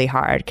particularly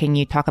hard. Can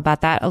you talk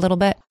about that a little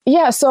bit?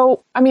 Yeah.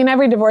 So,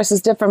 every divorce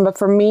is different, but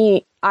for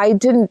me, I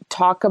didn't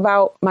talk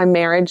about my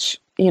marriage,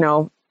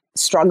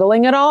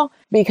 struggling at all,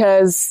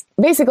 because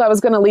basically I was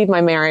going to leave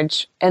my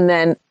marriage and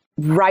then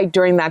right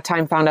during that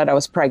time found out I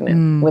was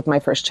pregnant with my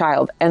first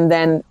child. And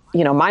then,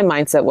 my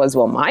mindset was,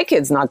 well, my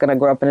kid's not going to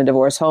grow up in a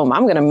divorce home.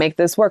 I'm going to make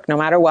this work no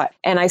matter what.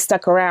 And I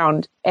stuck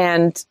around.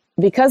 And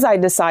because I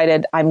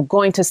decided I'm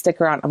going to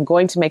stick around, I'm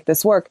going to make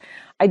this work,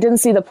 I didn't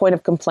see the point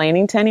of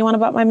complaining to anyone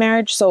about my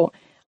marriage. So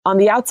on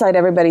the outside,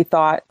 everybody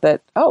thought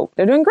that, oh,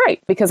 they're doing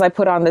great because I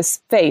put on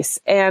this face.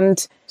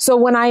 And so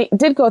when I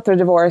did go through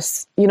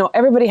divorce,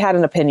 everybody had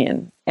an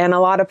opinion. And a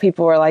lot of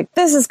people were like,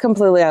 this is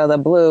completely out of the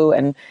blue.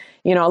 And,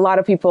 a lot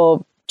of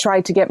people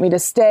tried to get me to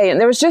stay. And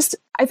there was just,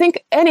 I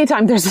think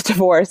anytime there's a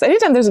divorce,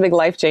 anytime there's a big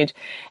life change,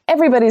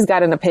 everybody's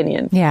got an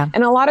opinion. Yeah.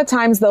 And a lot of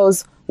times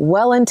those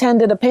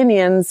well-intended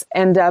opinions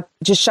end up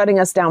just shutting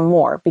us down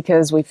more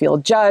because we feel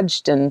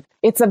judged. And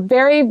it's a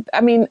very,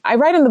 I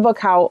write in the book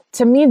how,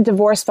 to me,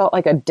 divorce felt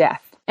like a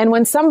death. And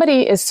when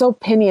somebody is so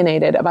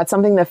opinionated about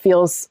something that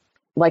feels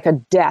like a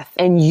death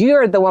and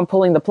you're the one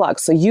pulling the plug,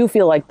 so you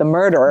feel like the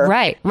murderer.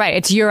 Right.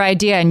 It's your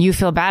idea and you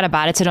feel bad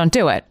about it, so don't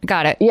do it.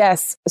 Got it.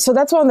 Yes. So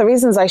that's one of the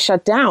reasons I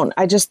shut down.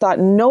 I just thought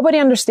nobody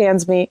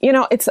understands me.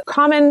 It's a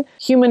common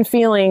human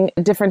feeling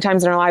at different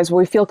times in our lives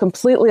where we feel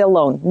completely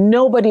alone.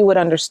 Nobody would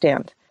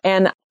understand.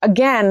 And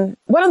again,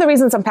 one of the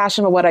reasons I'm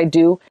passionate about what I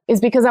do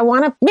is because I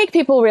want to make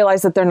people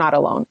realize that they're not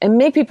alone and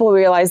make people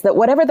realize that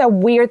whatever that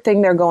weird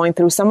thing they're going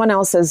through, someone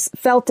else has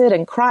felt it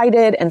and cried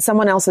it and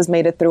someone else has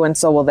made it through and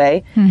so will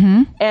they.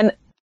 And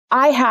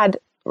I had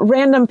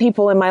random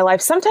people in my life,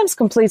 sometimes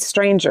complete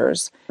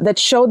strangers, that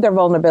showed their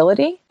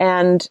vulnerability.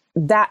 And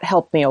that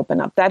helped me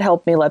open up. That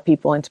helped me let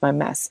people into my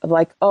mess of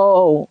like,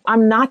 oh,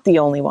 I'm not the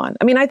only one.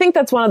 I think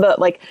that's one of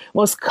the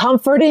most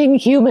comforting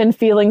human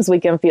feelings we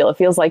can feel. It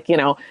feels like,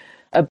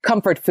 a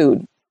comfort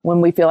food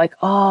when we feel like,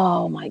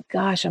 oh my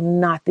gosh, I'm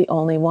not the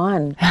only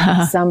one.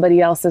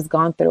 Somebody else has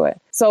gone through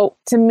it. So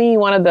to me,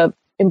 one of the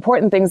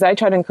important things that I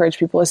try to encourage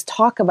people is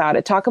talk about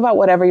it. Talk about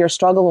whatever you're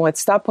struggling with.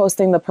 Stop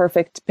posting the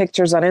perfect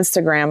pictures on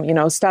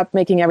Instagram. Stop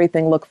making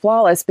everything look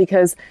flawless,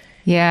 because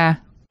the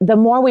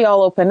more we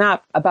all open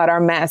up about our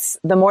mess,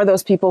 the more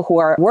those people who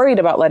are worried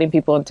about letting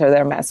people into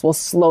their mess will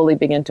slowly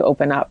begin to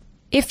open up.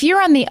 If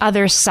you're on the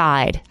other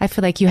side, I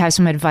feel like you have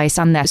some advice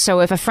on this. So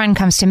if a friend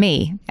comes to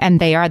me and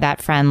they are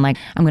that friend, like,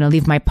 I'm going to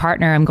leave my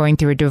partner, I'm going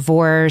through a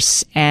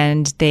divorce,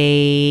 and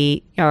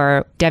they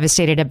are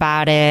devastated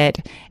about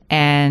it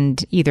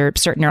and either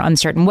certain or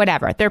uncertain,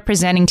 whatever, they're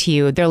presenting to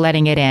you, they're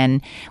letting it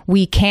in.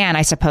 We can,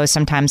 I suppose,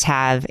 sometimes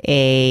have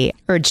a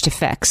urge to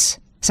fix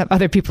some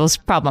other people's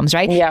problems,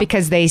 right? Yeah.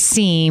 Because they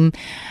seem,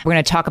 we're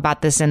going to talk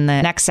about this in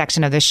the next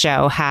section of the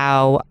show,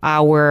 how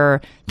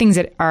our things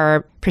that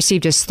are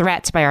perceived as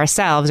threats by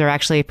ourselves are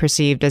actually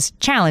perceived as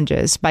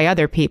challenges by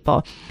other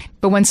people.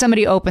 But when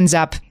somebody opens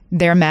up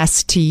their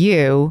mess to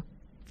you,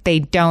 they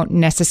don't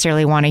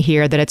necessarily want to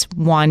hear that it's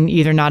 1,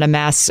 either not a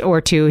mess,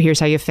 or 2,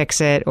 here's how you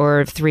fix it,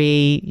 or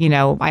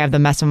 3, I have the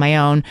mess of my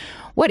own.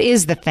 What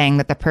is the thing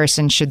that the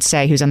person should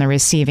say who's on the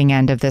receiving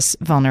end of this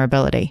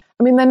vulnerability?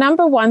 The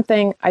number one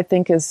thing I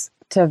think is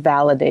to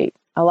validate.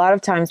 A lot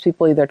of times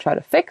people either try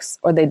to fix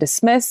or they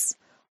dismiss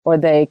or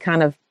they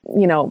kind of,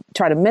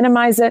 try to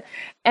minimize it.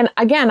 And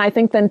again, I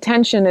think the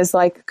intention is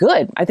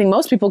good. I think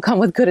most people come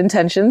with good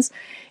intentions,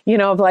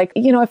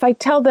 if I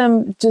tell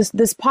them just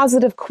this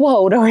positive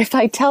quote, or if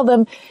I tell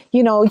them,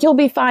 you'll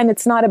be fine,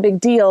 it's not a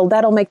big deal,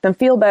 that'll make them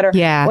feel better.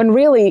 Yeah. When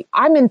really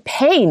I'm in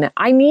pain.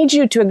 I need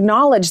you to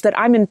acknowledge that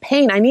I'm in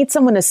pain. I need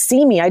someone to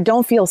see me. I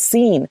don't feel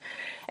seen.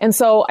 And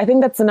so I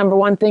think that's the number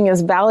one thing,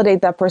 is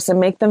validate that person,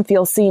 make them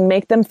feel seen,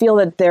 make them feel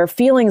that their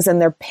feelings and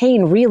their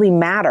pain really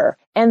matter.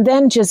 and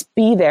then just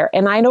be there.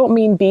 And I don't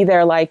mean be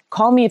there like,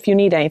 call me if you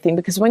need anything,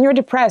 because when you're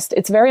depressed,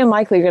 it's very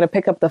unlikely you're going to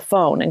pick up the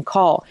phone and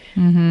call.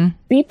 Mm-hmm.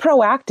 Be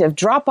proactive,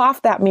 drop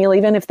off that meal,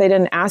 even if they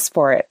didn't ask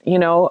for it, you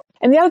know?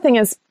 And the other thing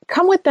is,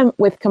 come with them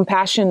with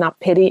compassion, not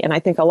pity. And I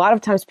think a lot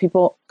of times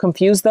people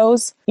confuse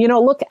those. You know,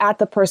 look at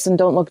the person,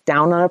 don't look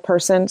down on a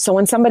person. So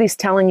when somebody's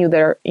telling you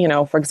they're, you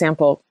know, for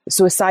example,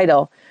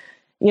 suicidal,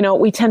 you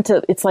know,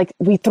 it's like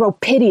we throw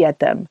pity at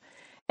them.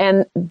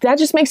 And that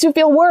just makes you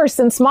feel worse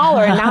and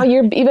smaller. And now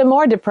you're even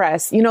more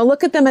depressed. You know,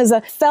 look at them as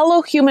a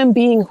fellow human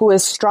being who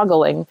is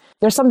struggling.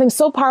 There's something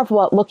so powerful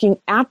about looking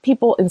at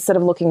people instead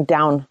of looking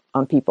down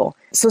on people.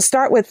 So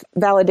start with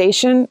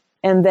validation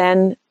and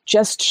then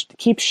just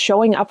keep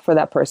showing up for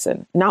that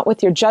person, not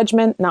with your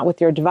judgment, not with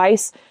your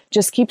advice.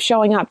 Just keep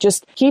showing up.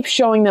 Just keep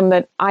showing them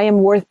that I am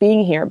worth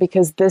being here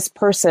because this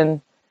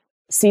person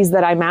sees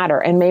that I matter.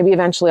 And maybe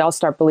eventually I'll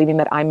start believing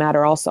that I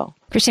matter also.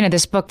 Christina,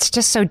 this book's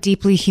just so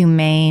deeply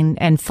humane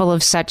and full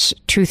of such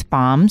truth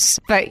bombs.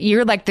 But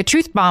you're like the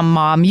truth bomb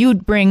mom.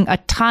 You'd bring a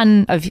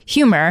ton of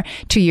humor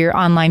to your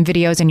online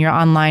videos and your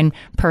online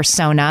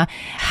persona.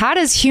 How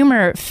does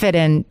humor fit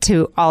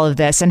into all of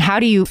this? And how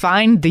do you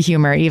find the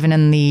humor even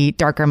in the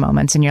darker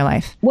moments in your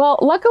life? Well,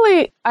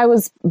 luckily, I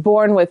was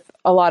born with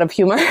a lot of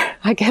humor,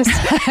 I guess.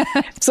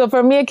 So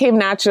for me, it came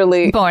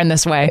naturally. Born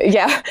this way.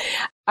 Yeah.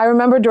 I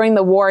remember during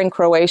the war in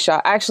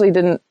Croatia, I actually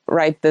didn't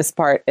write this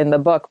part in the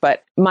book,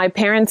 but my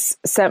parents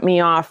sent me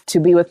off to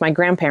be with my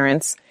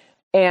grandparents.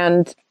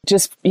 And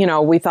just, you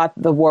know, we thought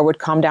the war would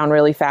calm down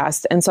really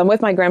fast. And so I'm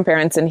with my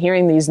grandparents and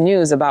hearing these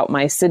news about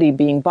my city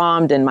being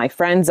bombed and my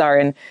friends are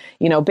in,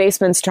 you know,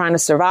 basements trying to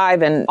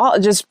survive and all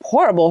just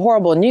horrible,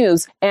 horrible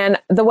news. And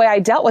the way I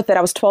dealt with it,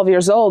 I was 12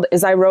 years old,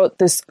 is I wrote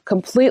this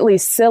completely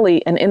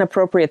silly and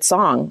inappropriate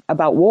song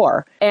about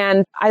war.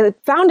 And I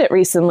found it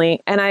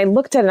recently and I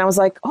looked at it and I was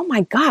like, oh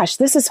my gosh,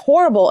 this is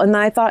horrible. And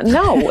then I thought,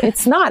 no,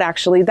 it's not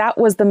actually. That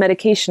was the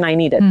medication I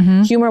needed.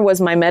 Mm-hmm. Humor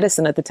was my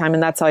medicine at the time.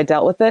 And that's how I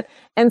dealt with it.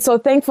 And so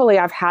thankfully,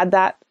 I've had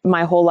that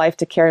my whole life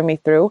to carry me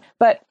through.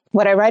 But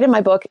what I write in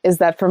my book is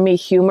that for me,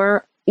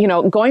 humor, you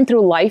know, going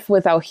through life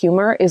without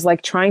humor is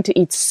like trying to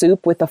eat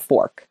soup with a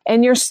fork.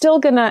 And you're still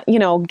going to, you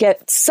know,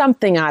 get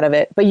something out of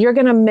it, but you're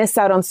going to miss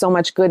out on so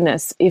much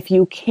goodness if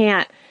you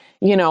can't,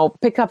 you know,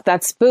 pick up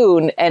that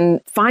spoon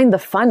and find the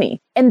funny.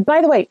 And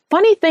by the way,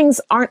 funny things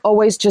aren't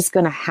always just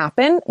going to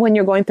happen when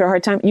you're going through a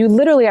hard time. You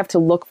literally have to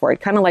look for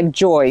it, kind of like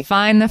joy.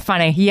 Find the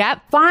funny.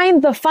 Yep.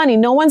 Find the funny.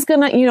 No one's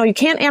going to, you know, you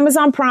can't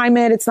Amazon Prime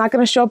it. It's not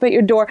going to show up at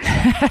your door,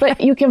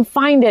 but you can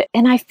find it.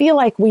 And I feel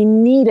like we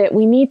need it.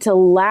 We need to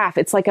laugh.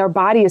 It's like our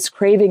body is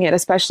craving it,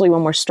 especially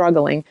when we're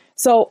struggling.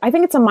 So I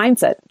think it's a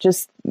mindset.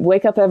 Just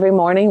wake up every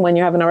morning when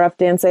you're having a rough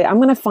day and say, I'm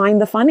going to find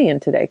the funny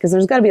in today. Because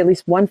there's got to be at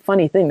least one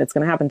funny thing that's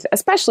going to happen,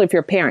 especially if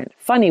you're a parent.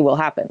 Funny will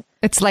happen.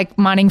 It's like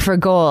mining for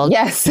gold.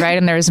 Yes. Right?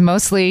 And there's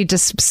mostly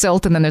just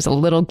silt and then there's a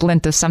little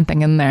glint of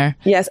something in there.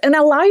 Yes. And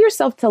allow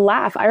yourself to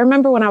laugh. I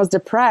remember when I was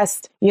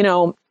depressed, you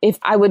know, if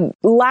I would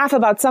laugh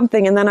about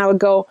something and then I would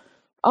go,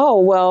 oh,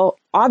 well,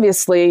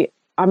 obviously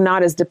I'm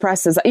not as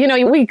depressed as, you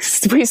know, we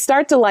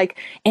start to like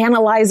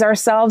analyze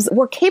ourselves.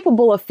 We're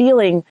capable of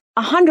feeling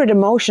 100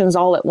 emotions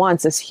all at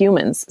once as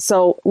humans.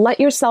 So let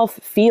yourself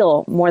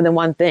feel more than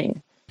one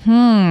thing.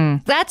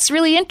 That's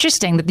really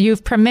interesting that you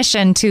have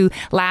permission to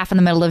laugh in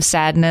the middle of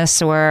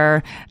sadness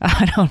or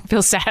I don't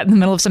feel sad in the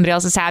middle of somebody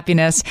else's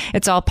happiness.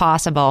 It's all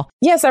possible.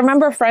 Yes. I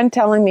remember a friend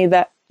telling me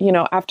that, you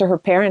know, after her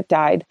dad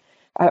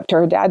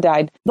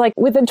died, like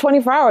within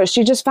 24 hours,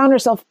 she just found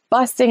herself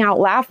busting out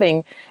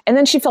laughing. And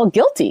then she felt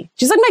guilty.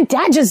 She's like, my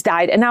dad just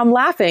died and now I'm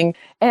laughing.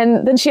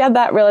 And then she had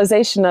that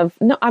realization of,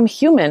 no, I'm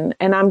human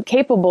and I'm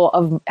capable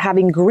of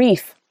having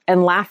grief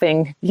and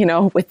laughing, you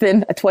know,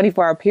 within a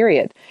 24-hour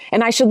period.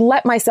 And I should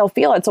let myself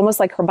feel it. It's almost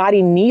like her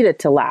body needed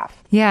to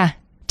laugh. Yeah.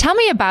 Tell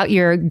me about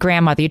your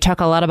grandmother. You talk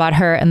a lot about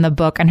her in the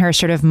book and her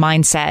sort of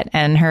mindset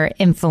and her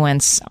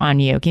influence on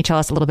you. Can you tell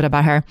us a little bit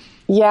about her?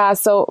 Yeah.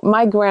 So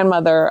my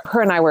grandmother,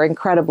 her and I were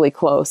incredibly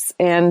close.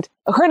 And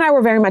her and I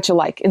were very much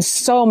alike in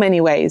so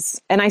many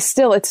ways. And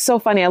it's so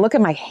funny. I look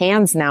at my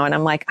hands now and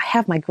I'm like, I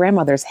have my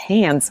grandmother's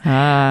hands.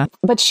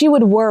 But she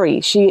would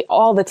worry.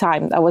 All the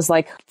time,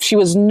 she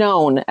was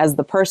known as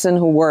the person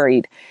who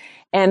worried.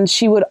 And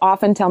she would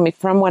often tell me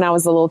from when I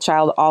was a little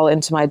child all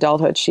into my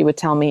adulthood, she would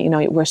tell me, you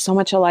know, we're so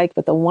much alike,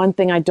 but the one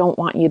thing I don't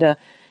want you to,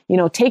 you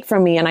know, take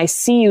from me, and I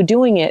see you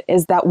doing it,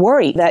 is that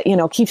worry that, you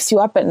know, keeps you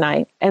up at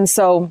night. And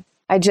so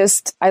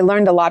I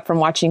learned a lot from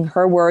watching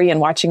her worry and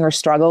watching her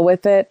struggle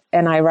with it.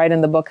 And I write in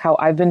the book how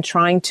I've been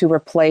trying to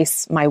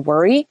replace my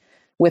worry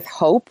with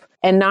hope.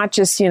 And not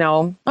just, you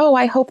know, oh,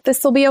 I hope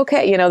this will be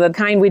okay. You know, the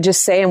kind we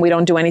just say and we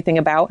don't do anything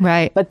about.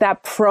 Right. But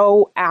that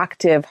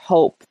proactive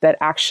hope that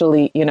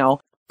actually, you know,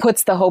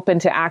 puts the hope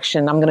into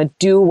action. I'm going to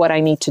do what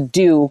I need to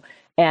do.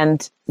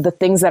 And the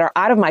things that are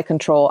out of my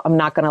control, I'm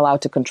not going to allow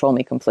to control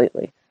me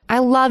completely. I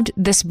loved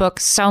this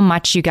book so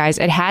much, you guys.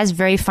 It has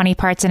very funny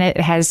parts in it.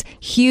 It has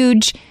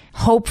huge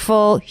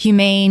hopeful,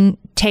 humane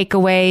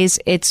takeaways.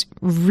 It's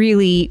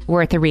really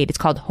worth a read. It's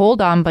called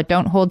Hold On But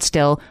Don't Hold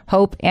Still,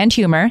 Hope and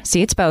Humor.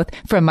 See, it's both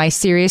from my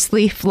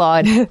seriously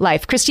flawed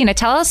life. Christina,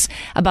 tell us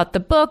about the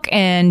book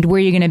and where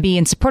you're going to be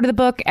in support of the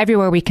book,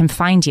 everywhere we can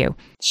find you.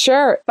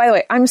 Sure. By the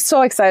way, I'm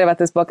so excited about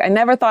this book. I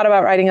never thought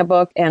about writing a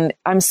book, and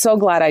I'm so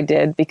glad I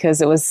did,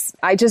 because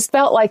I just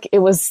felt like it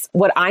was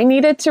what I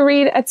needed to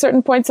read at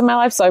certain points in my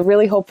life. So I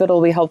really hope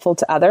it'll be helpful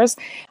to others.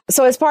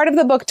 So as part of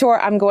the book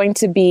tour, I'm going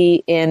to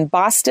be in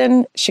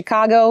Boston,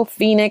 Chicago,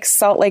 Phoenix,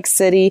 Salt Lake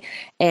City,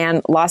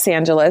 and Los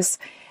Angeles.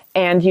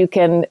 And you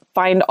can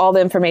find all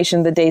the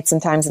information, the dates and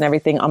times and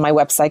everything on my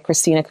website,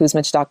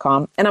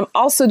 ChristinaKuzmich.com. And I'm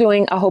also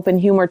doing a Hope and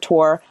Humor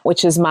tour,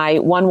 which is my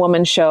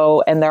one-woman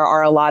show. And there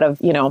are a lot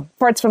of,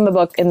 parts from the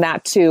book in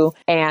that too.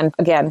 And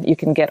again, you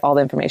can get all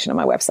the information on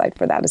my website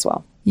for that as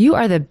well. You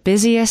are the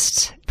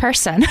busiest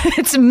person.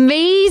 It's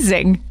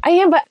amazing. I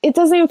am, but it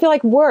doesn't even feel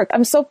like work.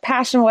 I'm so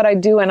passionate what I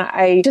do, and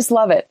I just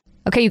love it.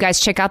 Okay, you guys,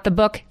 check out the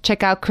book.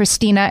 Check out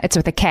Christina. It's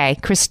with a K.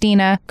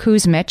 Christina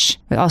Kuzmich,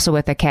 also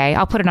with a K.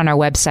 I'll put it on our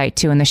website,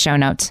 too, in the show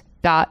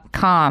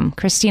notes.com.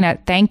 Christina,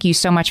 thank you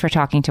so much for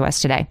talking to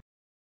us today.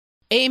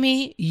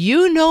 Amy,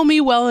 you know me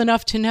well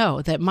enough to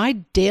know that my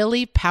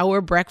daily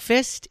power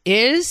breakfast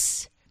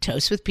is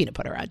toast with peanut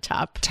butter on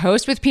top.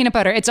 Toast with peanut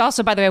butter. It's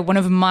also, by the way, one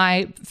of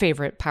my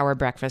favorite power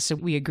breakfasts. So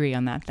we agree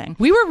on that thing.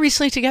 We were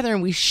recently together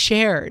and we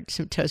shared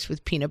some toast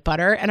with peanut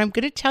butter. And I'm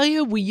going to tell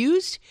you, we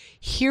used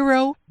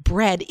Hero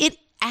bread. It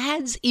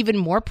adds even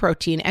more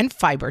protein and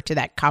fiber to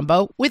that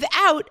combo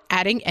without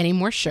adding any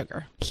more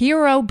sugar.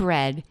 Hero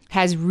bread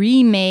has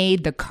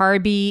remade the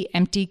carby,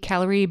 empty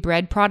calorie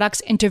bread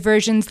products into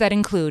versions that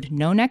include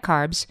no net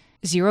carbs,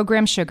 0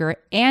 gram sugar,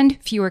 and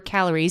fewer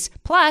calories,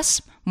 plus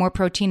more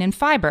protein and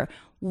fiber,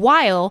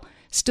 while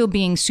still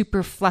being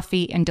super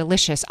fluffy and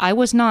delicious. I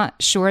was not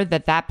sure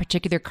that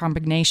particular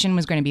combination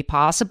was going to be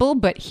possible,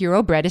 but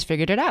Hero Bread has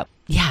figured it out.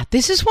 Yeah,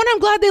 this is one I'm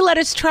glad they let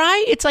us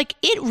try. It's like,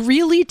 it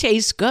really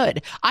tastes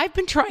good. I've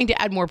been trying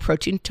to add more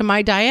protein to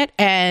my diet,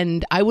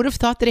 and I would have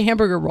thought that a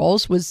hamburger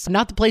rolls was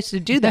not the place to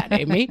do that,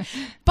 Amy.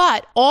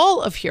 But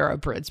all of Hero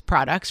Bread's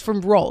products,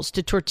 from rolls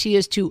to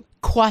tortillas to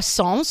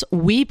croissants,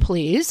 we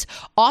please,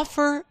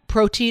 offer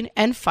protein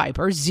and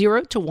fiber,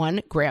 0 to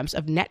 1 grams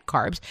of net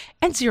carbs,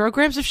 and 0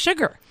 grams of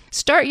sugar.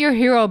 Start your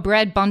Hero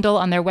Bread bundle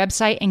on their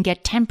website and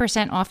get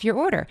 10% off your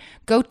order.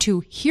 Go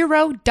to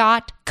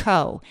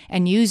hero.co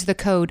and use the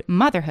code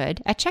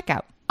motherhood at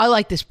checkout. I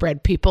like this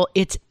bread, people.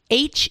 It's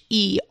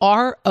HERO.co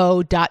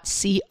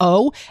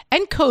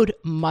and code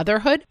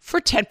motherhood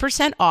for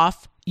 10%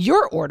 off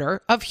your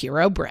order of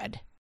Hero Bread.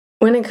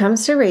 When it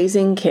comes to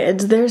raising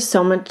kids, there's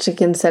so much to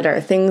consider.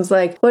 Things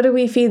like, what do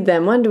we feed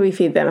them? When do we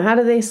feed them? How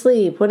do they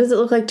sleep? What does it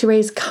look like to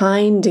raise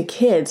kind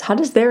kids? How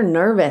does their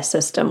nervous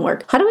system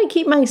work? How do I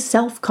keep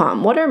myself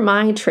calm? What are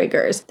my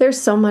triggers? There's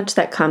so much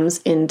that comes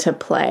into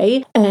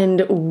play,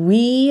 and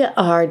we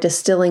are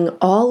distilling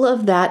all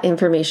of that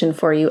information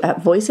for you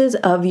at Voices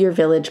of Your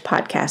Village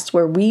podcast,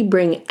 where we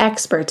bring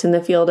experts in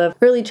the field of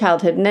early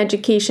childhood and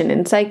education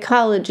and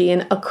psychology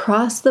and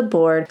across the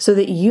board so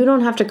that you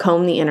don't have to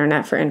comb the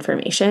internet for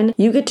information.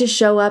 You get to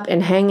show up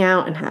and hang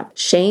out and have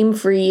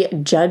shame-free,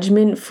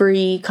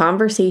 judgment-free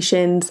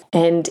conversations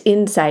and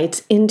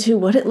insights into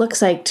what it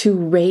looks like to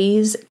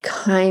raise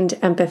kind,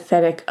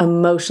 empathetic,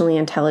 emotionally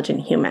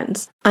intelligent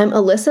humans. I'm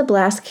Alyssa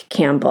Blask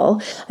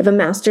Campbell. I have a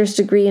master's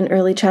degree in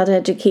early childhood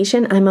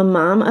education. I'm a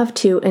mom of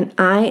 2, and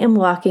I am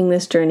walking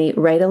this journey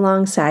right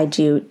alongside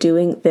you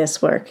doing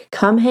this work.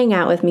 Come hang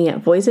out with me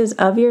at Voices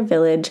of Your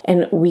Village,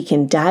 and we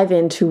can dive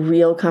into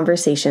real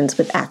conversations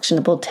with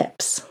actionable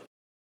tips.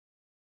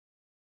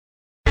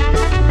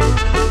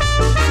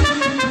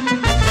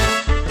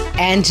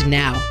 And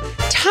now,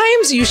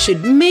 times you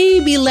should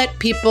maybe let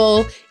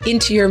people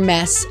into your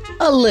mess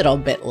a little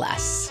bit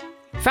less.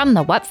 From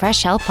the What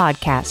Fresh Hell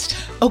podcast.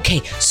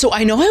 Okay, so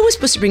I know I was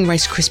supposed to bring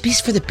Rice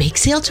Krispies for the bake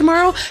sale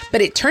tomorrow, but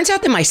it turns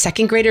out that my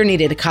second grader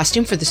needed a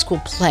costume for the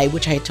school play,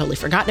 which I had totally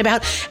forgotten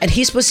about, and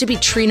he's supposed to be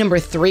tree number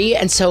 3,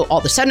 and so all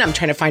of a sudden I'm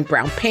trying to find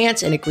brown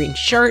pants and a green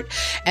shirt,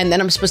 and then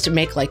I'm supposed to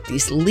make like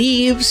these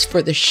leaves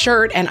for the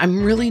shirt, and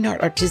I'm really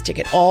not artistic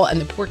at all, and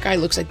the poor guy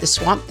looks like the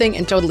Swamp Thing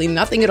and totally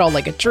nothing at all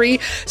like a tree,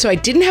 so I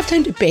didn't have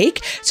time to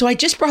bake, so I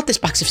just brought this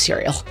box of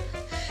cereal.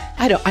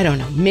 I don't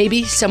know.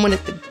 Maybe someone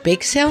at the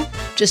bake sale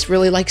just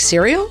really likes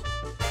cereal?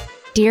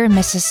 Dear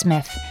Mrs.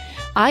 Smith,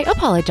 I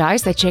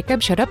apologize that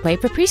Jacob showed up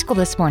late for preschool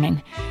this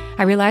morning.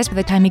 I realized by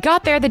the time he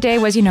got there, the day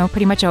was,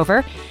 pretty much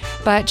over.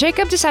 But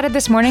Jacob decided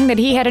this morning that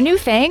he had a new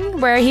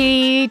thing where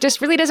he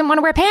just really doesn't want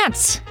to wear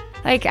pants.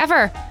 Like,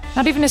 ever.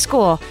 Not even to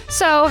school.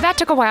 So that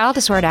took a while to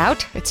sort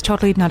out. It's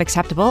totally not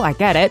acceptable, I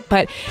get it,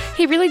 but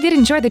he really did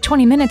enjoy the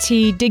 20 minutes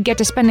he did get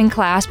to spend in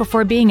class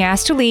before being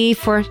asked to leave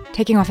for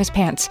taking off his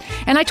pants.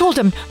 And I told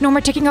him, no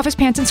more taking off his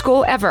pants in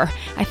school ever.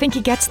 I think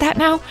he gets that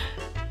now.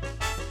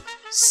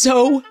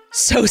 So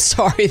So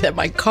sorry that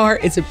my car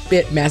is a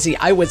bit messy.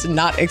 I was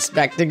not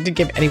expecting to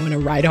give anyone a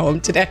ride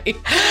home today.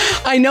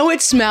 I know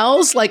it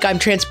smells like I'm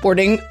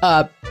transporting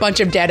a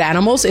bunch of dead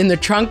animals in the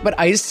trunk, but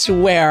I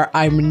swear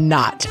I'm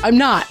not.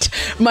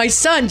 My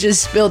son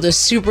just spilled a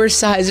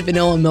supersized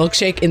vanilla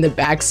milkshake in the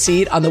back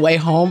seat on the way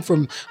home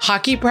from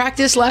hockey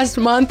practice last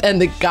month,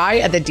 and the guy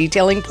at the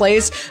detailing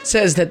place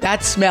says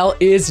that smell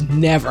is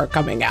never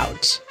coming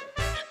out.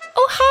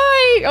 Oh,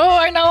 hi. Oh,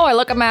 I know. I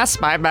look a mess.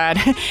 My bad.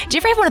 Do you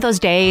ever have one of those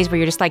days where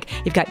you're just like,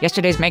 you've got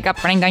yesterday's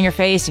makeup running down your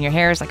face and your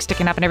hair is like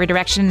sticking up in every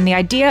direction? And the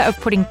idea of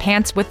putting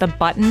pants with a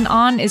button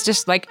on is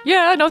just like,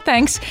 yeah, no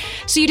thanks.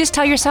 So you just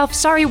tell yourself,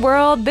 sorry,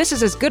 world, this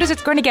is as good as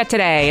it's going to get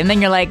today. And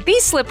then you're like,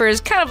 these slippers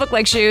kind of look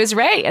like shoes,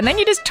 right? And then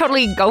you just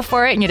totally go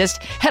for it and you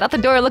just head out the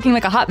door looking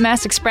like a hot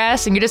mess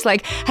express. And you're just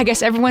like, I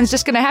guess everyone's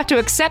just going to have to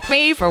accept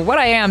me for what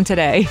I am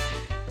today.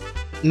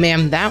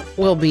 Ma'am, that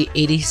will be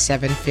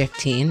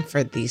 $87.15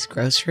 for these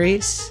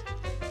groceries.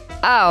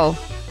 Oh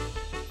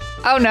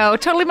no,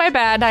 totally my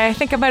bad. I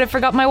think I might have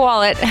forgot my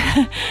wallet.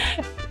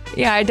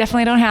 Yeah, I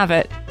definitely don't have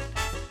it.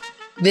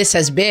 This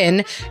has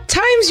been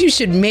Times You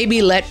Should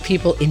Maybe Let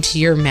People Into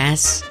Your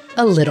Mess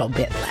a Little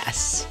Bit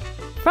Less.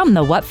 From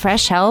the What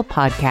Fresh Hell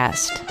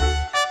podcast.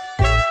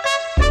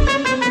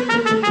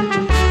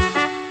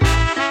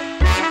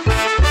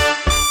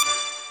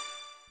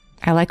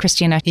 I like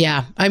Christina.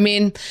 Yeah. I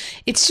mean,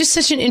 it's just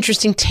such an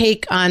interesting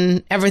take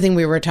on everything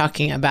we were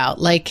talking about.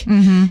 Like,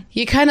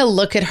 you kind of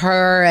look at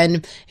her,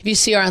 and if you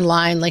see her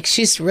online, like,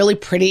 she's really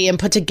pretty and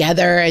put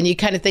together, and you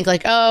kind of think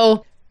like,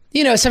 oh,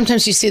 you know,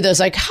 sometimes you see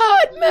those like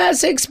hot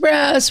mess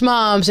express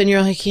moms and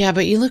you're like, yeah,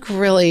 but you look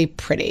really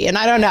pretty. And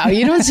I don't know,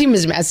 you don't seem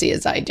as messy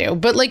as I do,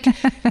 but like,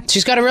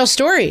 she's got a real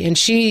story. And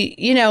she,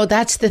 you know,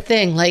 that's the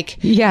thing. Like,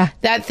 yeah,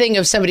 that thing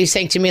of somebody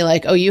saying to me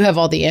like, oh, you have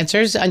all the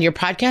answers on your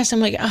podcast. I'm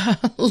like,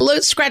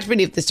 let's scratch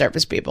beneath the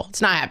surface, people.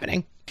 It's not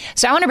happening.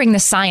 So I want to bring the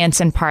science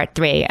in part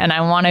 3, and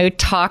I want to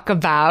talk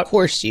about... Of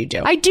course you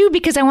do. I do,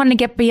 because I want to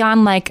get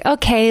beyond like,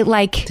 okay,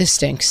 like... This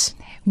stinks.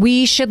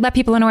 We should let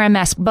people into our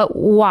mess, but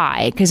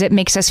why? Because it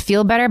makes us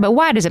feel better. But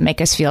why does it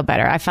make us feel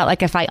better? I felt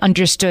like if I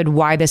understood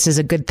why this is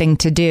a good thing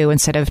to do,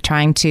 instead of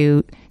trying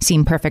to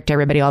seem perfect to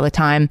everybody all the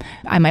time,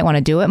 I might want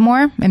to do it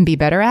more and be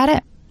better at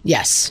it.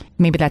 Yes.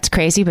 Maybe that's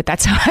crazy, but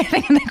that's how I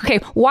think. Okay,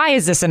 why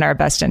is this in our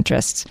best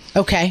interests?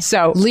 Okay.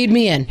 So lead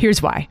me in.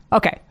 Here's why.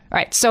 Okay. All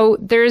right. So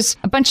there's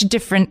a bunch of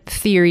different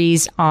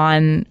theories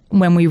on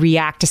when we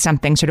react to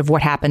something, sort of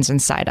what happens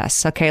inside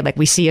us. Okay. Like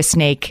we see a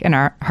snake and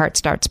our heart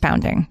starts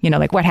pounding, you know,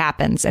 like what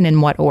happens and in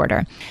what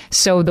order.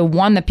 So the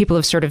one that people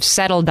have sort of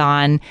settled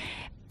on,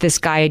 this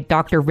guy,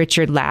 Dr.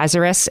 Richard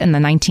Lazarus, in the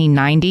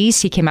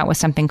 1990s, he came out with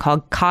something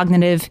called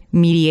cognitive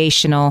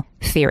mediational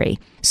theory.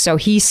 So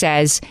he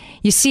says,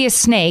 you see a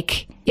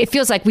snake, it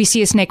feels like we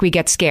see a snake, we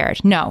get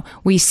scared. No,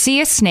 we see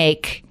a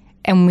snake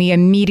and we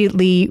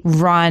immediately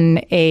run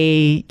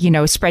a,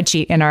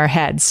 spreadsheet in our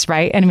heads,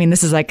 right? And I mean,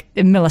 this is like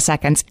in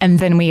milliseconds. And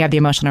then we have the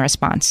emotional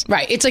response.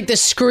 Right. It's like the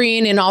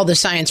screen in all the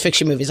science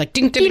fiction movies, like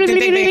ding, ding, ding,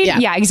 ding, ding.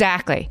 Yeah,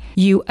 exactly.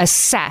 You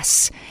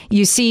assess.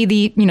 You see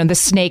the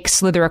snake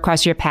slither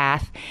across your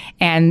path.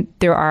 And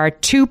there are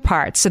 2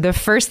 parts. So the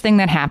first thing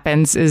that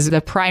happens is the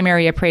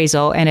primary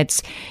appraisal. And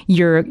it's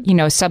your,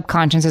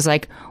 subconscious is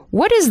like,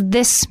 what does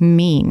this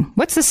mean?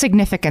 What's the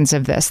significance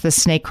of this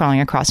snake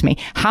crawling across me?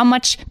 How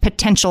much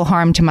potential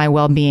harm to my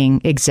well-being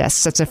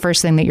exists? That's the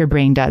first thing that your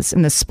brain does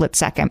in this split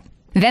second.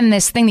 Then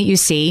this thing that you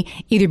see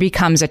either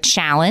becomes a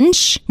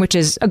challenge, which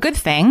is a good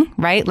thing,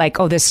 right? Like,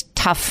 oh, this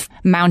tough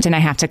mountain I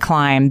have to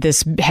climb,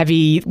 this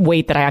heavy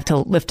weight that I have to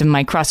lift in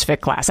my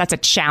CrossFit class. That's a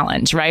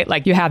challenge, right?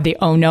 Like you have the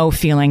oh no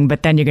feeling,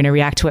 but then you're going to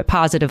react to it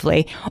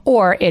positively.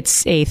 Or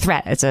it's a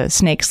threat. It's a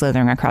snake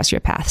slithering across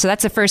your path. So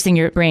that's the first thing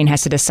your brain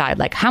has to decide,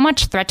 like how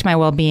much threat to my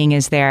well-being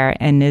is there?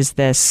 And is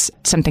this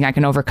something I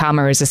can overcome,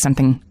 or is this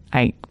something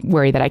I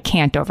worry that I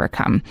can't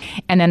overcome?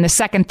 And then the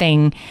second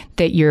thing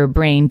that your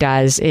brain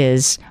does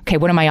is, okay,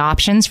 what are my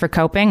options for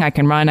coping? I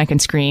can run, I can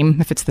scream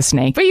if it's the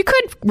snake. But you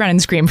could run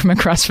and scream from a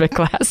CrossFit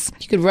class.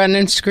 You could run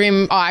and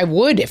scream. Oh, I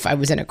would if I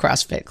was in a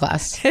CrossFit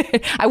class.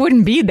 I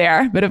wouldn't be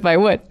there, but if I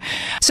would.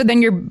 So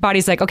then your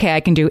body's like, okay, I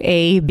can do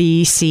A,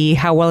 B, C.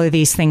 How well are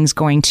these things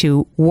going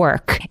to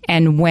work?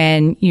 And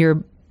when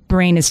your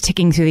brain is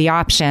ticking through the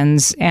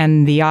options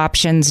and the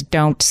options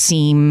don't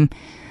seem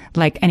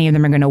like any of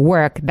them are going to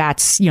work,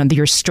 that's,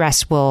 your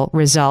stress will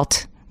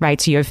result, right?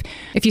 So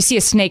if you see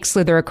a snake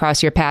slither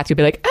across your path, you'll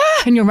be like,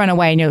 ah, and you'll run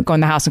away and you'll go in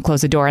the house and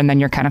close the door, and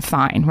then you're kind of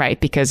fine, right?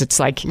 Because it's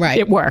like, right,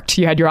 it worked.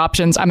 You had your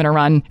options. I'm going to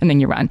run, and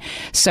then you run.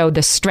 So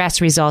the stress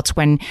results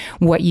when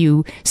what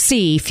you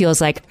see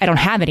feels like, I don't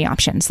have any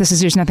options.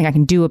 There's nothing I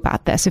can do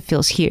about this. It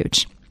feels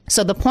huge.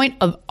 So the point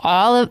of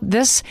all of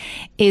this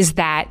is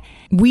that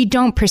we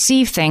don't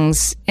perceive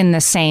things in the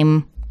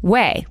same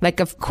way.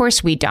 Like, of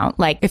course we don't.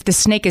 Like, if the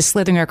snake is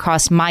slithering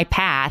across my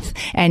path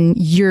and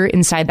you're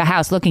inside the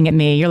house looking at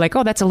me, you're like,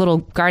 oh, that's a little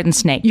garden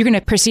snake. You're going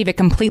to perceive it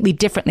completely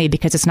differently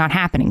because it's not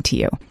happening to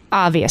you,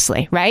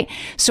 obviously, right?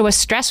 So a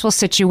stressful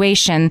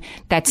situation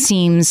that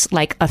seems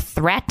like a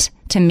threat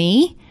to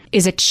me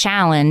is a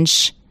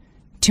challenge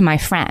to my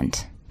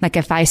friend. Like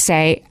if I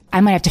say, I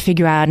might have to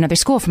figure out another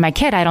school for my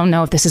kid. I don't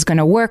know if this is going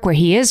to work where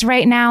he is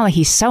right now.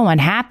 He's so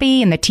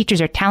unhappy and the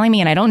teachers are telling me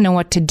and I don't know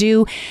what to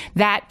do.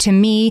 That to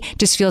me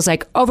just feels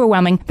like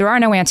overwhelming. There are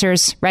no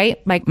answers,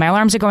 right? Like my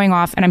alarms are going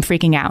off and I'm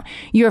freaking out.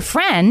 Your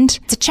friend,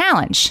 it's a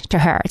challenge to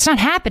her. It's not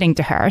happening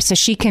to her. So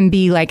she can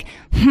be like,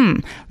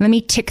 let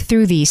me tick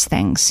through these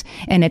things.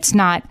 And it's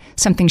not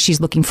something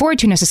she's looking forward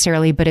to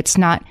necessarily, but it's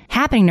not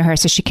happening to her.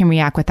 So she can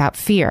react without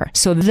fear.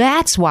 So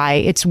that's why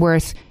it's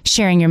worth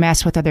sharing your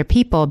mess with other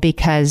people,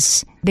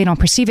 because they don't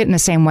perceive it in the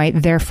same way.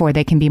 Therefore,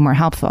 they can be more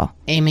helpful.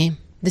 Amy,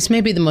 this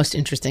may be the most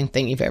interesting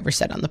thing you've ever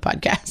said on the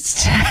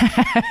podcast.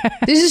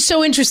 This is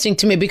so interesting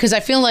to me because I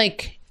feel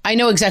like I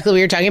know exactly what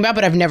you're talking about,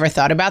 but I've never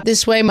thought about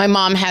this way. My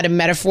mom had a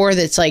metaphor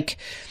that's like,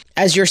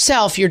 as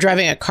yourself, you're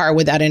driving a car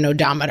without an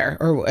odometer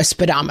or a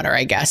speedometer,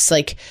 I guess.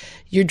 Like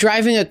you're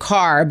driving a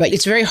car, but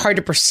it's very hard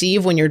to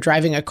perceive when you're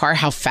driving a car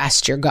how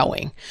fast you're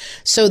going.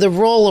 So the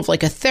role of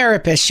like a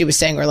therapist, she was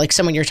saying, or like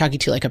someone you're talking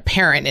to, like a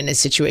parent in a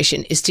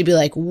situation, is to be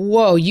like,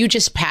 whoa, you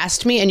just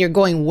passed me and you're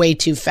going way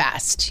too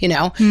fast, you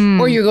know,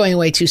 or you're going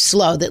way too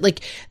slow. That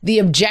like the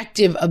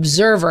objective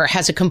observer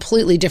has a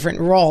completely different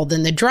role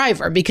than the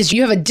driver because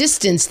you have a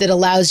distance that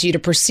allows you to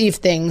perceive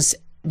things,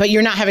 but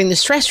you're not having the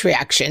stress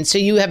reaction. So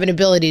you have an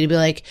ability to be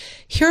like,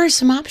 here are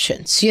some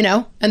options, you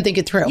know, and think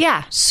it through.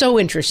 Yeah. So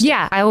interesting.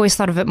 Yeah. I always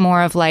thought of it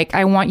more of like,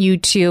 I want you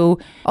to,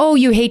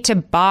 you hate to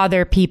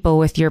bother people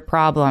with your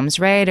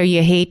problems, right? Or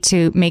you hate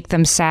to make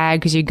them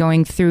sad because you're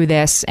going through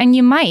this. And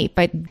you might,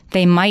 but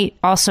they might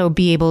also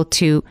be able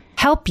to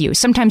help you.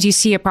 Sometimes you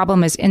see a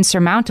problem as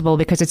insurmountable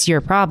because it's your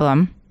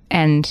problem.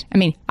 And I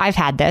mean, I've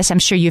had this. I'm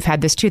sure you've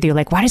had this too. You're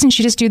like, why doesn't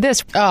she just do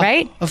this?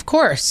 Right? Of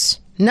course.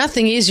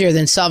 Nothing easier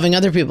than solving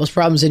other people's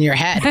problems in your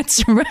head.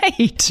 That's right.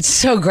 It's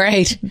so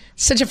great.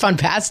 Such a fun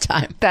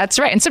pastime. That's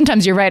right. And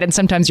sometimes you're right and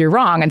sometimes you're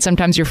wrong. And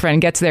sometimes your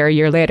friend gets there a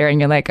year later and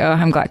you're like, oh,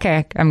 I'm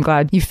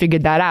glad you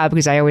figured that out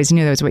because I always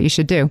knew that was what you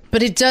should do.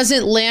 But it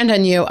doesn't land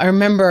on you. I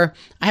remember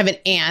I have an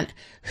aunt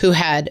who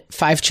had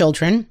 5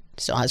 children,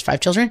 still has 5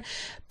 children,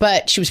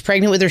 but she was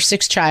pregnant with her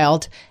 6th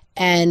child.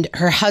 And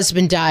her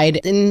husband died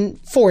in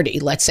 40,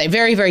 let's say,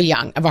 very, very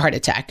young of a heart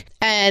attack.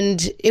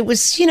 And it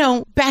was, you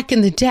know, back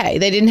in the day,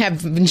 they didn't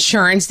have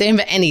insurance, they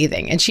didn't have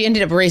anything. And she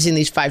ended up raising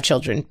these 5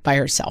 children by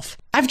herself.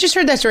 I've just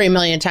heard that story a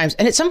million times.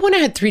 And at some point I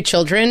had 3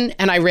 children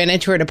and I ran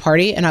into her at a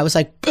party and I was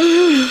like,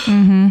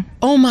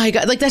 oh my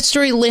God, like that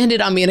story landed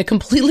on me in a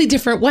completely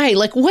different way.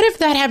 Like, what if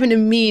that happened to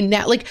me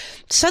now? Like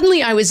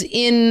suddenly I was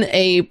in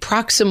a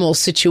proximal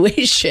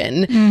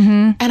situation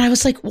and I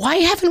was like, why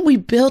haven't we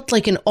built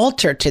like an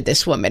altar to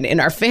this woman in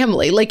our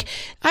family? Like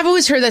I've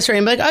always heard that story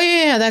and be like, oh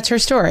yeah, that's her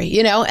story,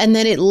 you know? And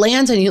then it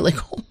lands on you like,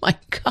 oh my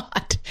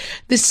God,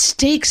 the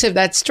stakes of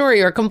that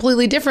story are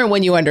completely different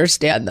when you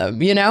understand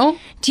them, you know?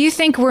 Do you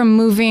think we're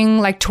moving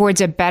like towards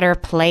a better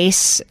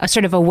place,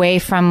 sort of away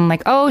from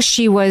like, oh,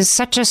 she was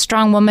such a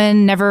strong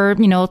woman, never,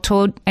 you know,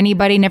 told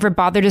anybody, never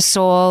bothered a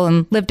soul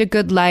and lived a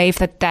good life,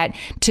 that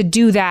to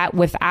do that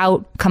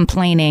without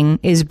complaining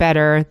is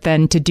better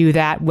than to do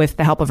that with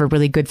the help of a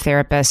really good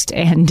therapist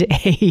and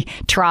a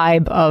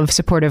tribe of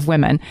supportive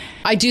women?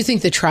 I do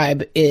think the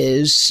tribe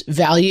is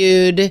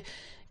valued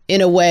in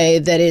a way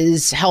that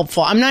is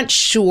helpful. I'm not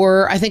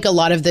sure. I think a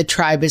lot of the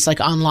tribe is like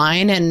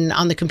online and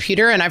on the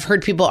computer. And I've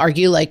heard people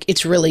argue like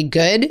it's really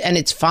good and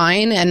it's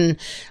fine. And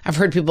I've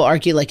heard people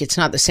argue like it's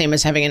not the same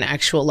as having an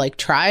actual like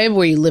tribe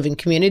where you live in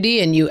community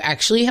and you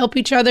actually help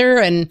each other.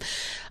 And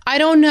I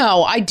don't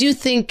know. I do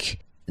think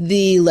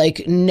the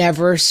like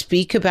never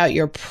speak about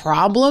your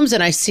problems.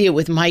 And I see it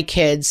with my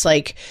kids,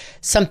 like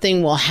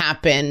something will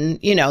happen,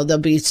 you know,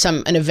 there'll be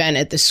an event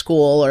at the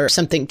school or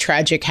something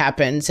tragic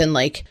happens and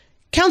like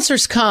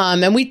counselors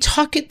come and we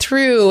talk it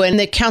through and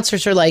the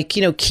counselors are like,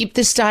 you know, keep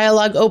this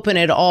dialogue open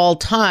at all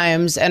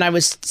times. And I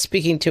was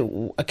speaking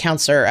to a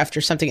counselor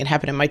after something had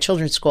happened in my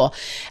children's school.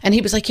 And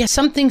he was like, yeah,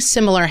 something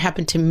similar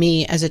happened to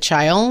me as a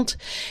child.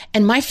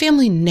 And my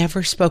family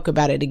never spoke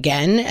about it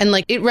again. And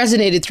like it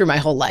resonated through my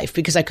whole life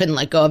because I couldn't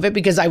let go of it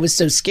because I was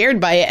so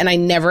scared by it. And I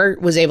never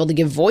was able to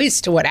give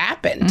voice to what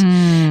happened.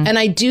 And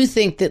I do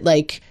think that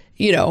like,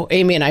 you know,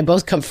 Amy and I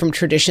both come from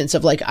traditions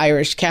of like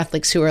Irish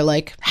Catholics who are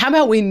like, how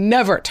about we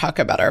never talk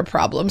about our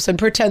problems and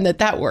pretend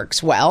that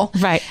works well?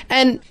 Right.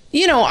 And,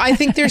 you know, I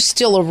think there's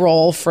still a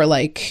role for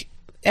like,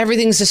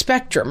 everything's a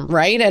spectrum,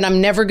 right? And I'm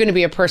never going to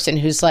be a person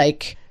who's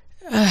like,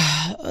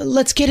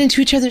 let's get into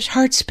each other's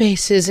heart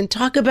spaces and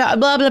talk about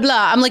blah, blah,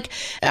 blah. I'm like,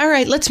 all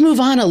right, let's move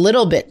on a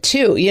little bit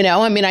too. You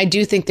know, I mean, I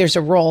do think there's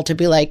a role to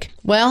be like,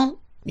 well,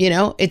 you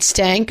know, it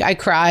stank. I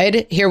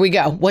cried. Here we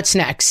go. What's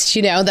next?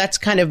 You know, that's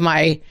kind of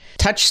my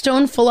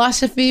touchstone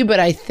philosophy.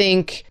 But I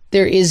think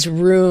there is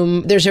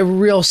room. There's a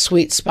real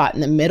sweet spot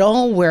in the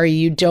middle where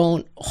you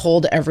don't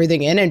hold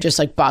everything in and just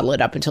like bottle it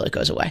up until it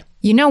goes away.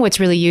 You know, what's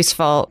really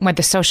useful when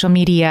the social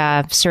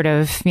media sort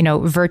of, you know,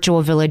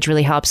 virtual village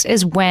really helps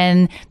is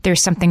when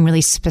there's something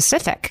really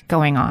specific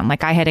going on.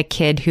 Like I had a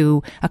kid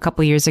who a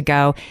couple years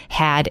ago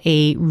had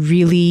a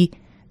really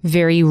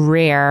very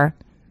rare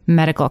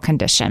medical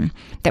condition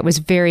that was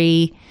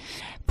very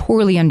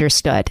poorly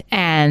understood.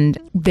 And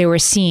they were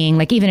seeing,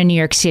 like even in New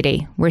York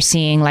City, we're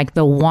seeing like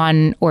the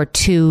 1 or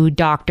 2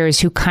 doctors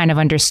who kind of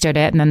understood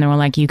it. And then they were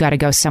like, you got to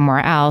go somewhere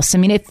else. I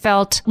mean, it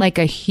felt like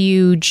a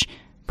huge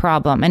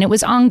problem. And it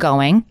was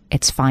ongoing.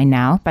 It's fine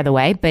now, by the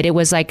way, but it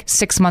was like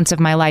 6 months of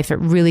my life. It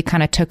really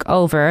kind of took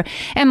over.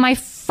 And my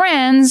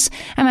friends,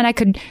 I mean, I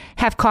could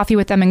have coffee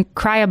with them and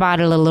cry about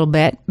it a little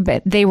bit,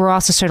 but they were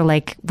also sort of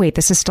like, wait,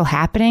 this is still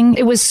happening?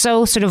 It was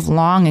so sort of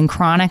long and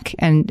chronic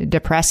and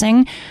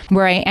depressing,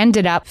 where I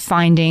ended up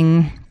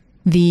finding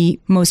the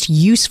most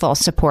useful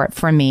support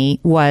for me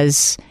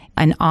was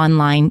an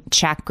online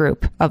chat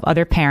group of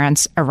other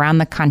parents around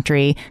the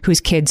country whose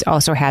kids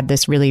also had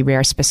this really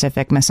rare,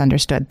 specific,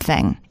 misunderstood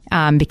thing.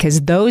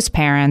 Because those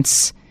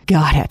parents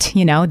got it.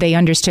 You know, they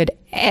understood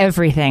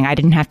everything. I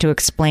didn't have to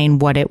explain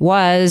what it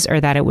was or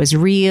that it was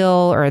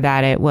real or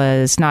that it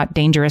was not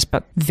dangerous,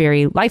 but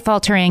very life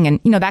altering and,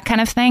 you know, that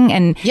kind of thing.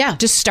 And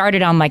just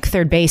started on like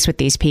third base with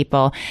these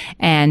people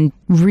and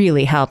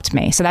really helped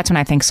me. So that's when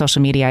I think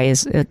social media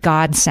is a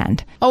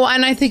godsend. Oh,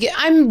 and I think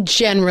I'm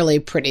generally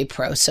pretty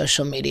pro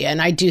social media.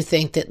 And I do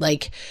think that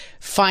like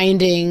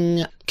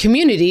finding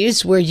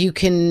communities where you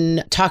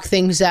can talk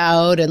things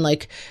out, and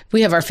like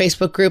we have our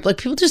Facebook group, like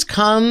people just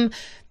come,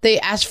 they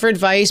ask for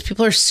advice.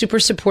 People are super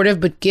supportive,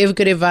 but give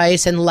good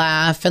advice and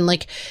laugh. And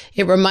like,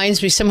 it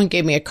reminds me, someone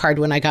gave me a card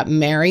when I got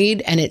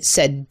married and it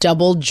said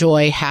double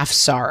joy, half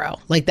sorrow.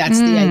 Like that's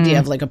the idea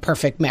of like a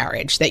perfect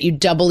marriage, that you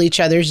double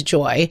each other's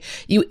joy,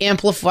 you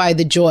amplify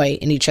the joy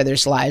in each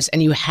other's lives,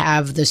 and you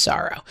have the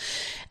sorrow.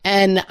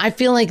 And I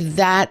feel like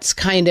that's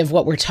kind of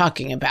what we're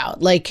talking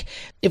about. Like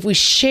if we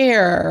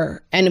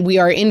share and we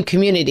are in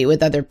community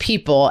with other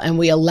people and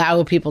we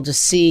allow people to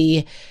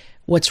see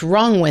what's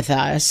wrong with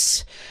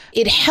us,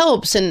 it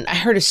helps. And I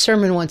heard a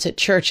sermon once at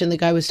church and the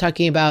guy was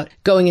talking about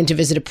going in to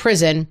visit a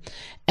prison.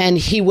 And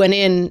he went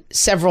in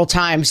several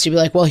times to be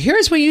like, well,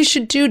 here's what you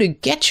should do to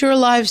get your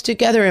lives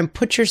together and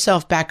put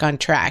yourself back on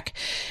track.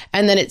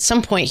 And then at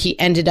some point he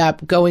ended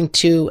up going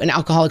to an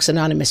Alcoholics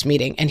Anonymous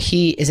meeting, and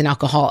he is an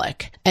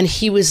alcoholic. And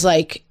he was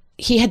like,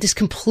 he had this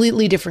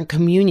completely different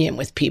communion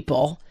with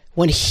people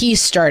when he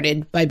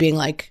started by being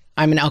like,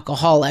 I'm an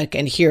alcoholic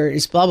and here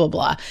is blah, blah,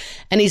 blah.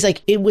 And he's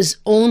like, it was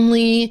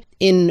only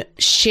in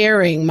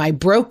sharing my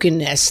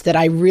brokenness that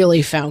I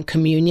really found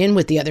communion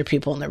with the other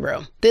people in the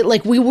room. That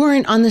like, we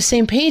weren't on the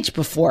same page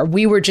before.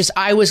 We were just,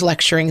 I was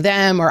lecturing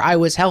them or I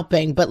was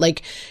helping, but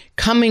like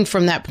coming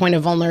from that point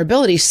of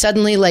vulnerability,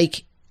 suddenly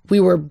like we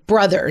were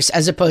brothers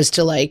as opposed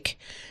to like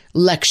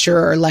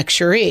lecturer or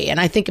lecturee. And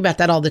I think about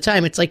that all the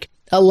time. It's like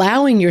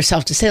allowing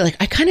yourself to say like,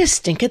 I kind of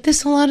stink at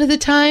this a lot of the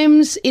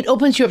times. It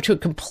opens you up to a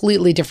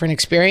completely different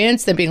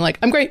experience than being like,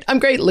 I'm great.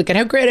 Look at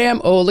how great I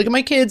am. Oh, look at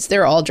my kids.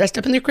 They're all dressed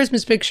up in their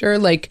Christmas picture.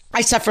 Like I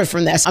suffer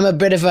from this. I'm a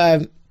bit of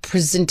a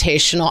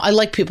presentational. I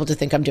like people to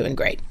think I'm doing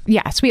great.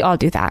 Yes, we all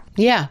do that.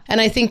 Yeah. And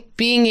I think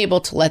being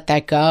able to let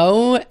that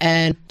go,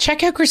 and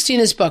check out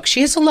Christina's book. She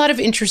has a lot of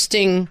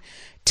interesting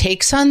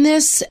takes on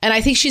this. And I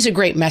think she's a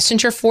great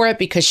messenger for it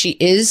because she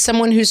is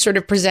someone who sort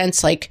of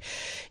presents like,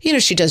 you know,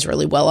 she does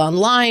really well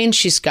online.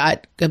 She's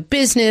got a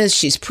business.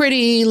 She's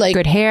pretty, like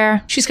good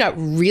hair. She's got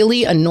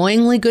really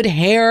annoyingly good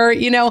hair,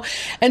 you know?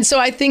 And so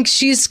I think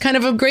she's kind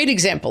of a great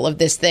example of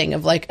this thing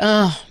of like,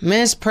 oh,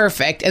 Miss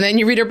Perfect. And then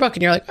you read her book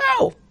and you're like,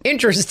 oh,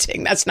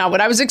 interesting. That's not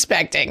what I was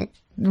expecting.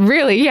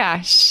 Really? Yeah.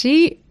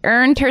 She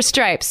earned her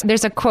stripes.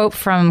 There's a quote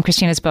from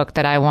Christina's book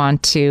that I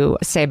want to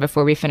say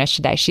before we finish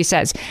today. She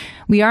says,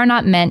 "We are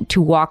not meant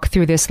to walk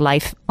through this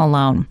life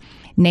alone.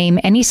 Name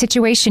any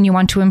situation you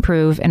want to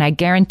improve, and I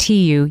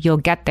guarantee you'll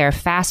get there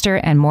faster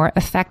and more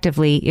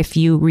effectively if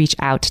you reach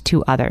out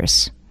to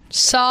others."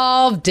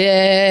 Solved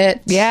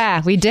it.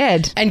 Yeah, we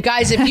did. And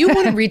guys, if you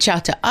want to reach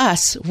out to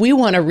us, we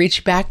want to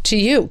reach back to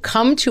you.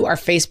 Come to our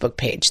Facebook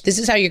page. This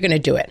is how you're going to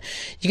do it.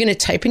 You're going to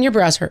type in your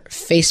browser,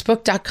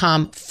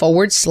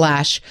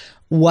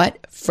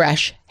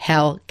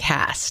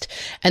 facebook.com/WhatFreshHellCast.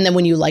 And then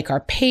when you like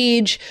our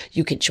page,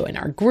 you can join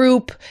our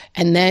group.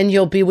 And then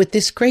you'll be with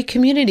this great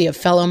community of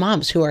fellow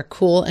moms who are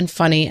cool and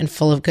funny and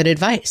full of good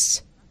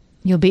advice.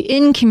 You'll be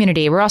in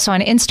community. We're also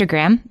on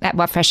Instagram at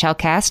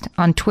WhatFreshHellCast,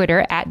 on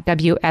Twitter at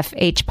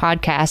WFH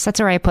Podcast. That's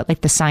where I put like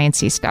the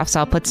sciencey stuff.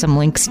 So I'll put some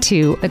links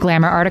to the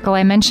Glamour article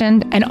I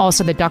mentioned and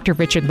also the Dr.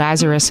 Richard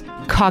Lazarus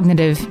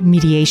cognitive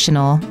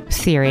mediational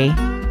theory,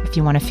 if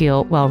you want to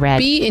feel well read.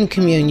 Be in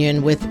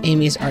communion with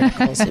Amy's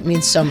articles. It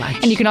means so much.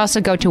 And you can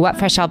also go to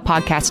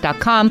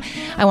whatfreshhellpodcast.com.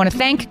 I want to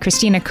thank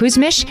Christina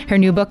Kuzmish. Her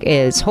new book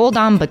is Hold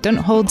On But Don't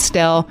Hold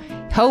Still: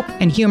 Hope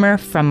and Humor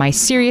from My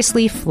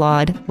Seriously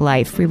Flawed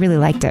Life. We really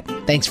liked it.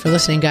 Thanks for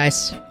listening,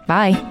 guys.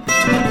 Bye.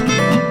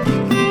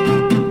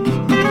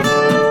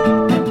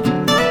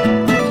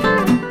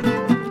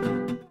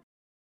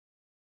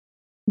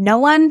 No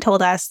one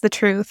told us the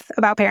truth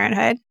about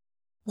parenthood.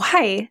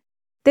 Why?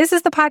 This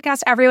is the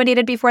podcast everyone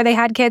needed before they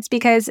had kids,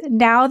 because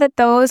now that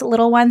those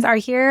little ones are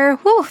here,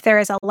 there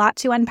is a lot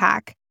to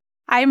unpack.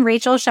 I'm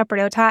Rachel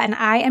Shepardota, and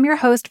I am your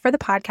host for the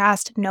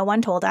podcast No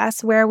One Told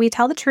Us, where we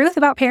tell the truth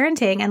about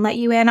parenting and let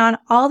you in on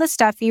all the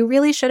stuff you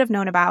really should have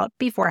known about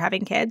before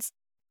having kids.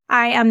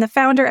 I am the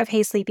founder of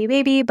Hey Sleepy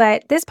Baby,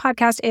 but this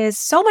podcast is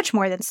so much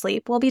more than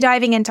sleep. We'll be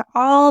diving into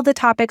all the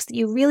topics that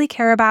you really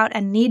care about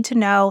and need to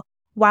know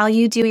while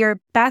you do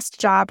your best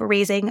job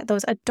raising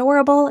those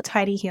adorable,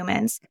 tiny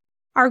humans.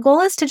 Our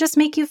goal is to just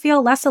make you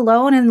feel less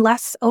alone and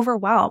less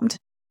overwhelmed.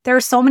 There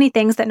are so many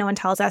things that no one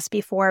tells us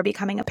before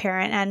becoming a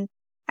parent, and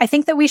I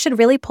think that we should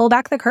really pull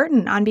back the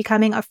curtain on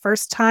becoming a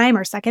first-time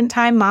or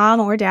second-time mom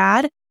or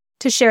dad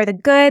to share the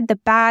good, the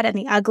bad, and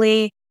the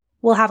ugly.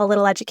 We'll have a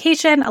little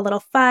education, a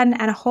little fun,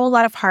 and a whole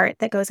lot of heart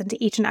that goes into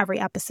each and every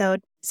episode.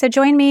 So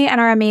join me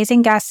and our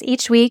amazing guests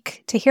each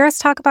week to hear us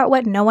talk about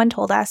what no one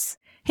told us.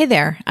 Hey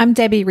there, I'm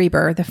Debbie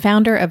Reber, the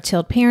founder of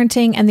Tilt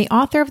Parenting and the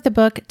author of the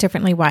book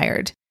Differently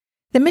Wired.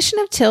 The mission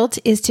of Tilt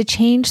is to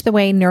change the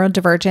way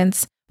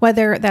neurodivergence,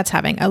 whether that's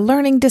having a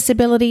learning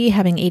disability,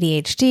 having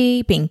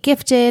ADHD, being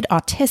gifted,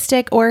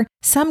 autistic, or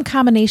some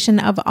combination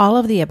of all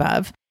of the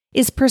above,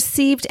 is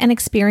perceived and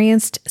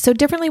experienced so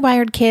differently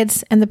wired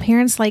kids and the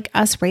parents like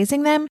us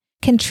raising them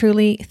can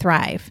truly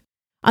thrive.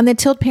 On the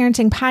Tilt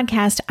Parenting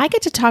podcast, I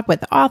get to talk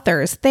with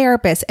authors,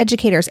 therapists,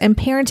 educators, and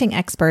parenting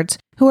experts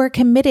who are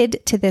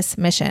committed to this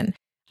mission.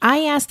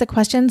 I ask the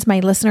questions my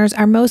listeners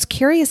are most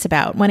curious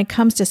about when it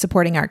comes to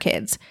supporting our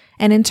kids.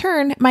 And in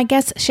turn, my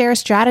guests share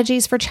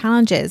strategies for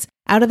challenges,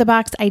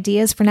 out-of-the-box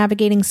ideas for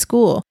navigating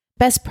school,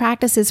 best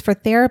practices for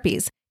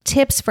therapies,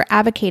 tips for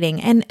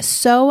advocating, and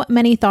so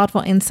many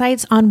thoughtful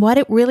insights on what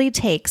it really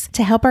takes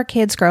to help our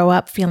kids grow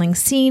up feeling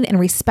seen and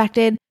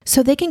respected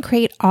so they can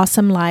create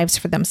awesome lives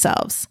for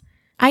themselves.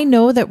 I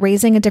know that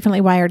raising a differently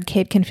wired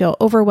kid can feel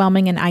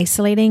overwhelming and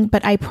isolating,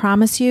 but I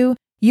promise you,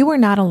 you are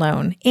not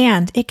alone,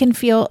 and it can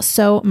feel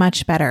so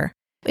much better.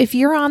 If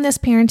you're on this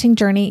parenting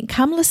journey,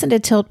 come listen to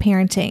Tilt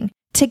Parenting.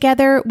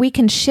 Together, we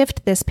can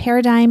shift this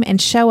paradigm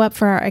and show up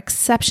for our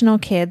exceptional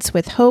kids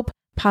with hope,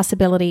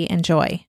 possibility, and joy.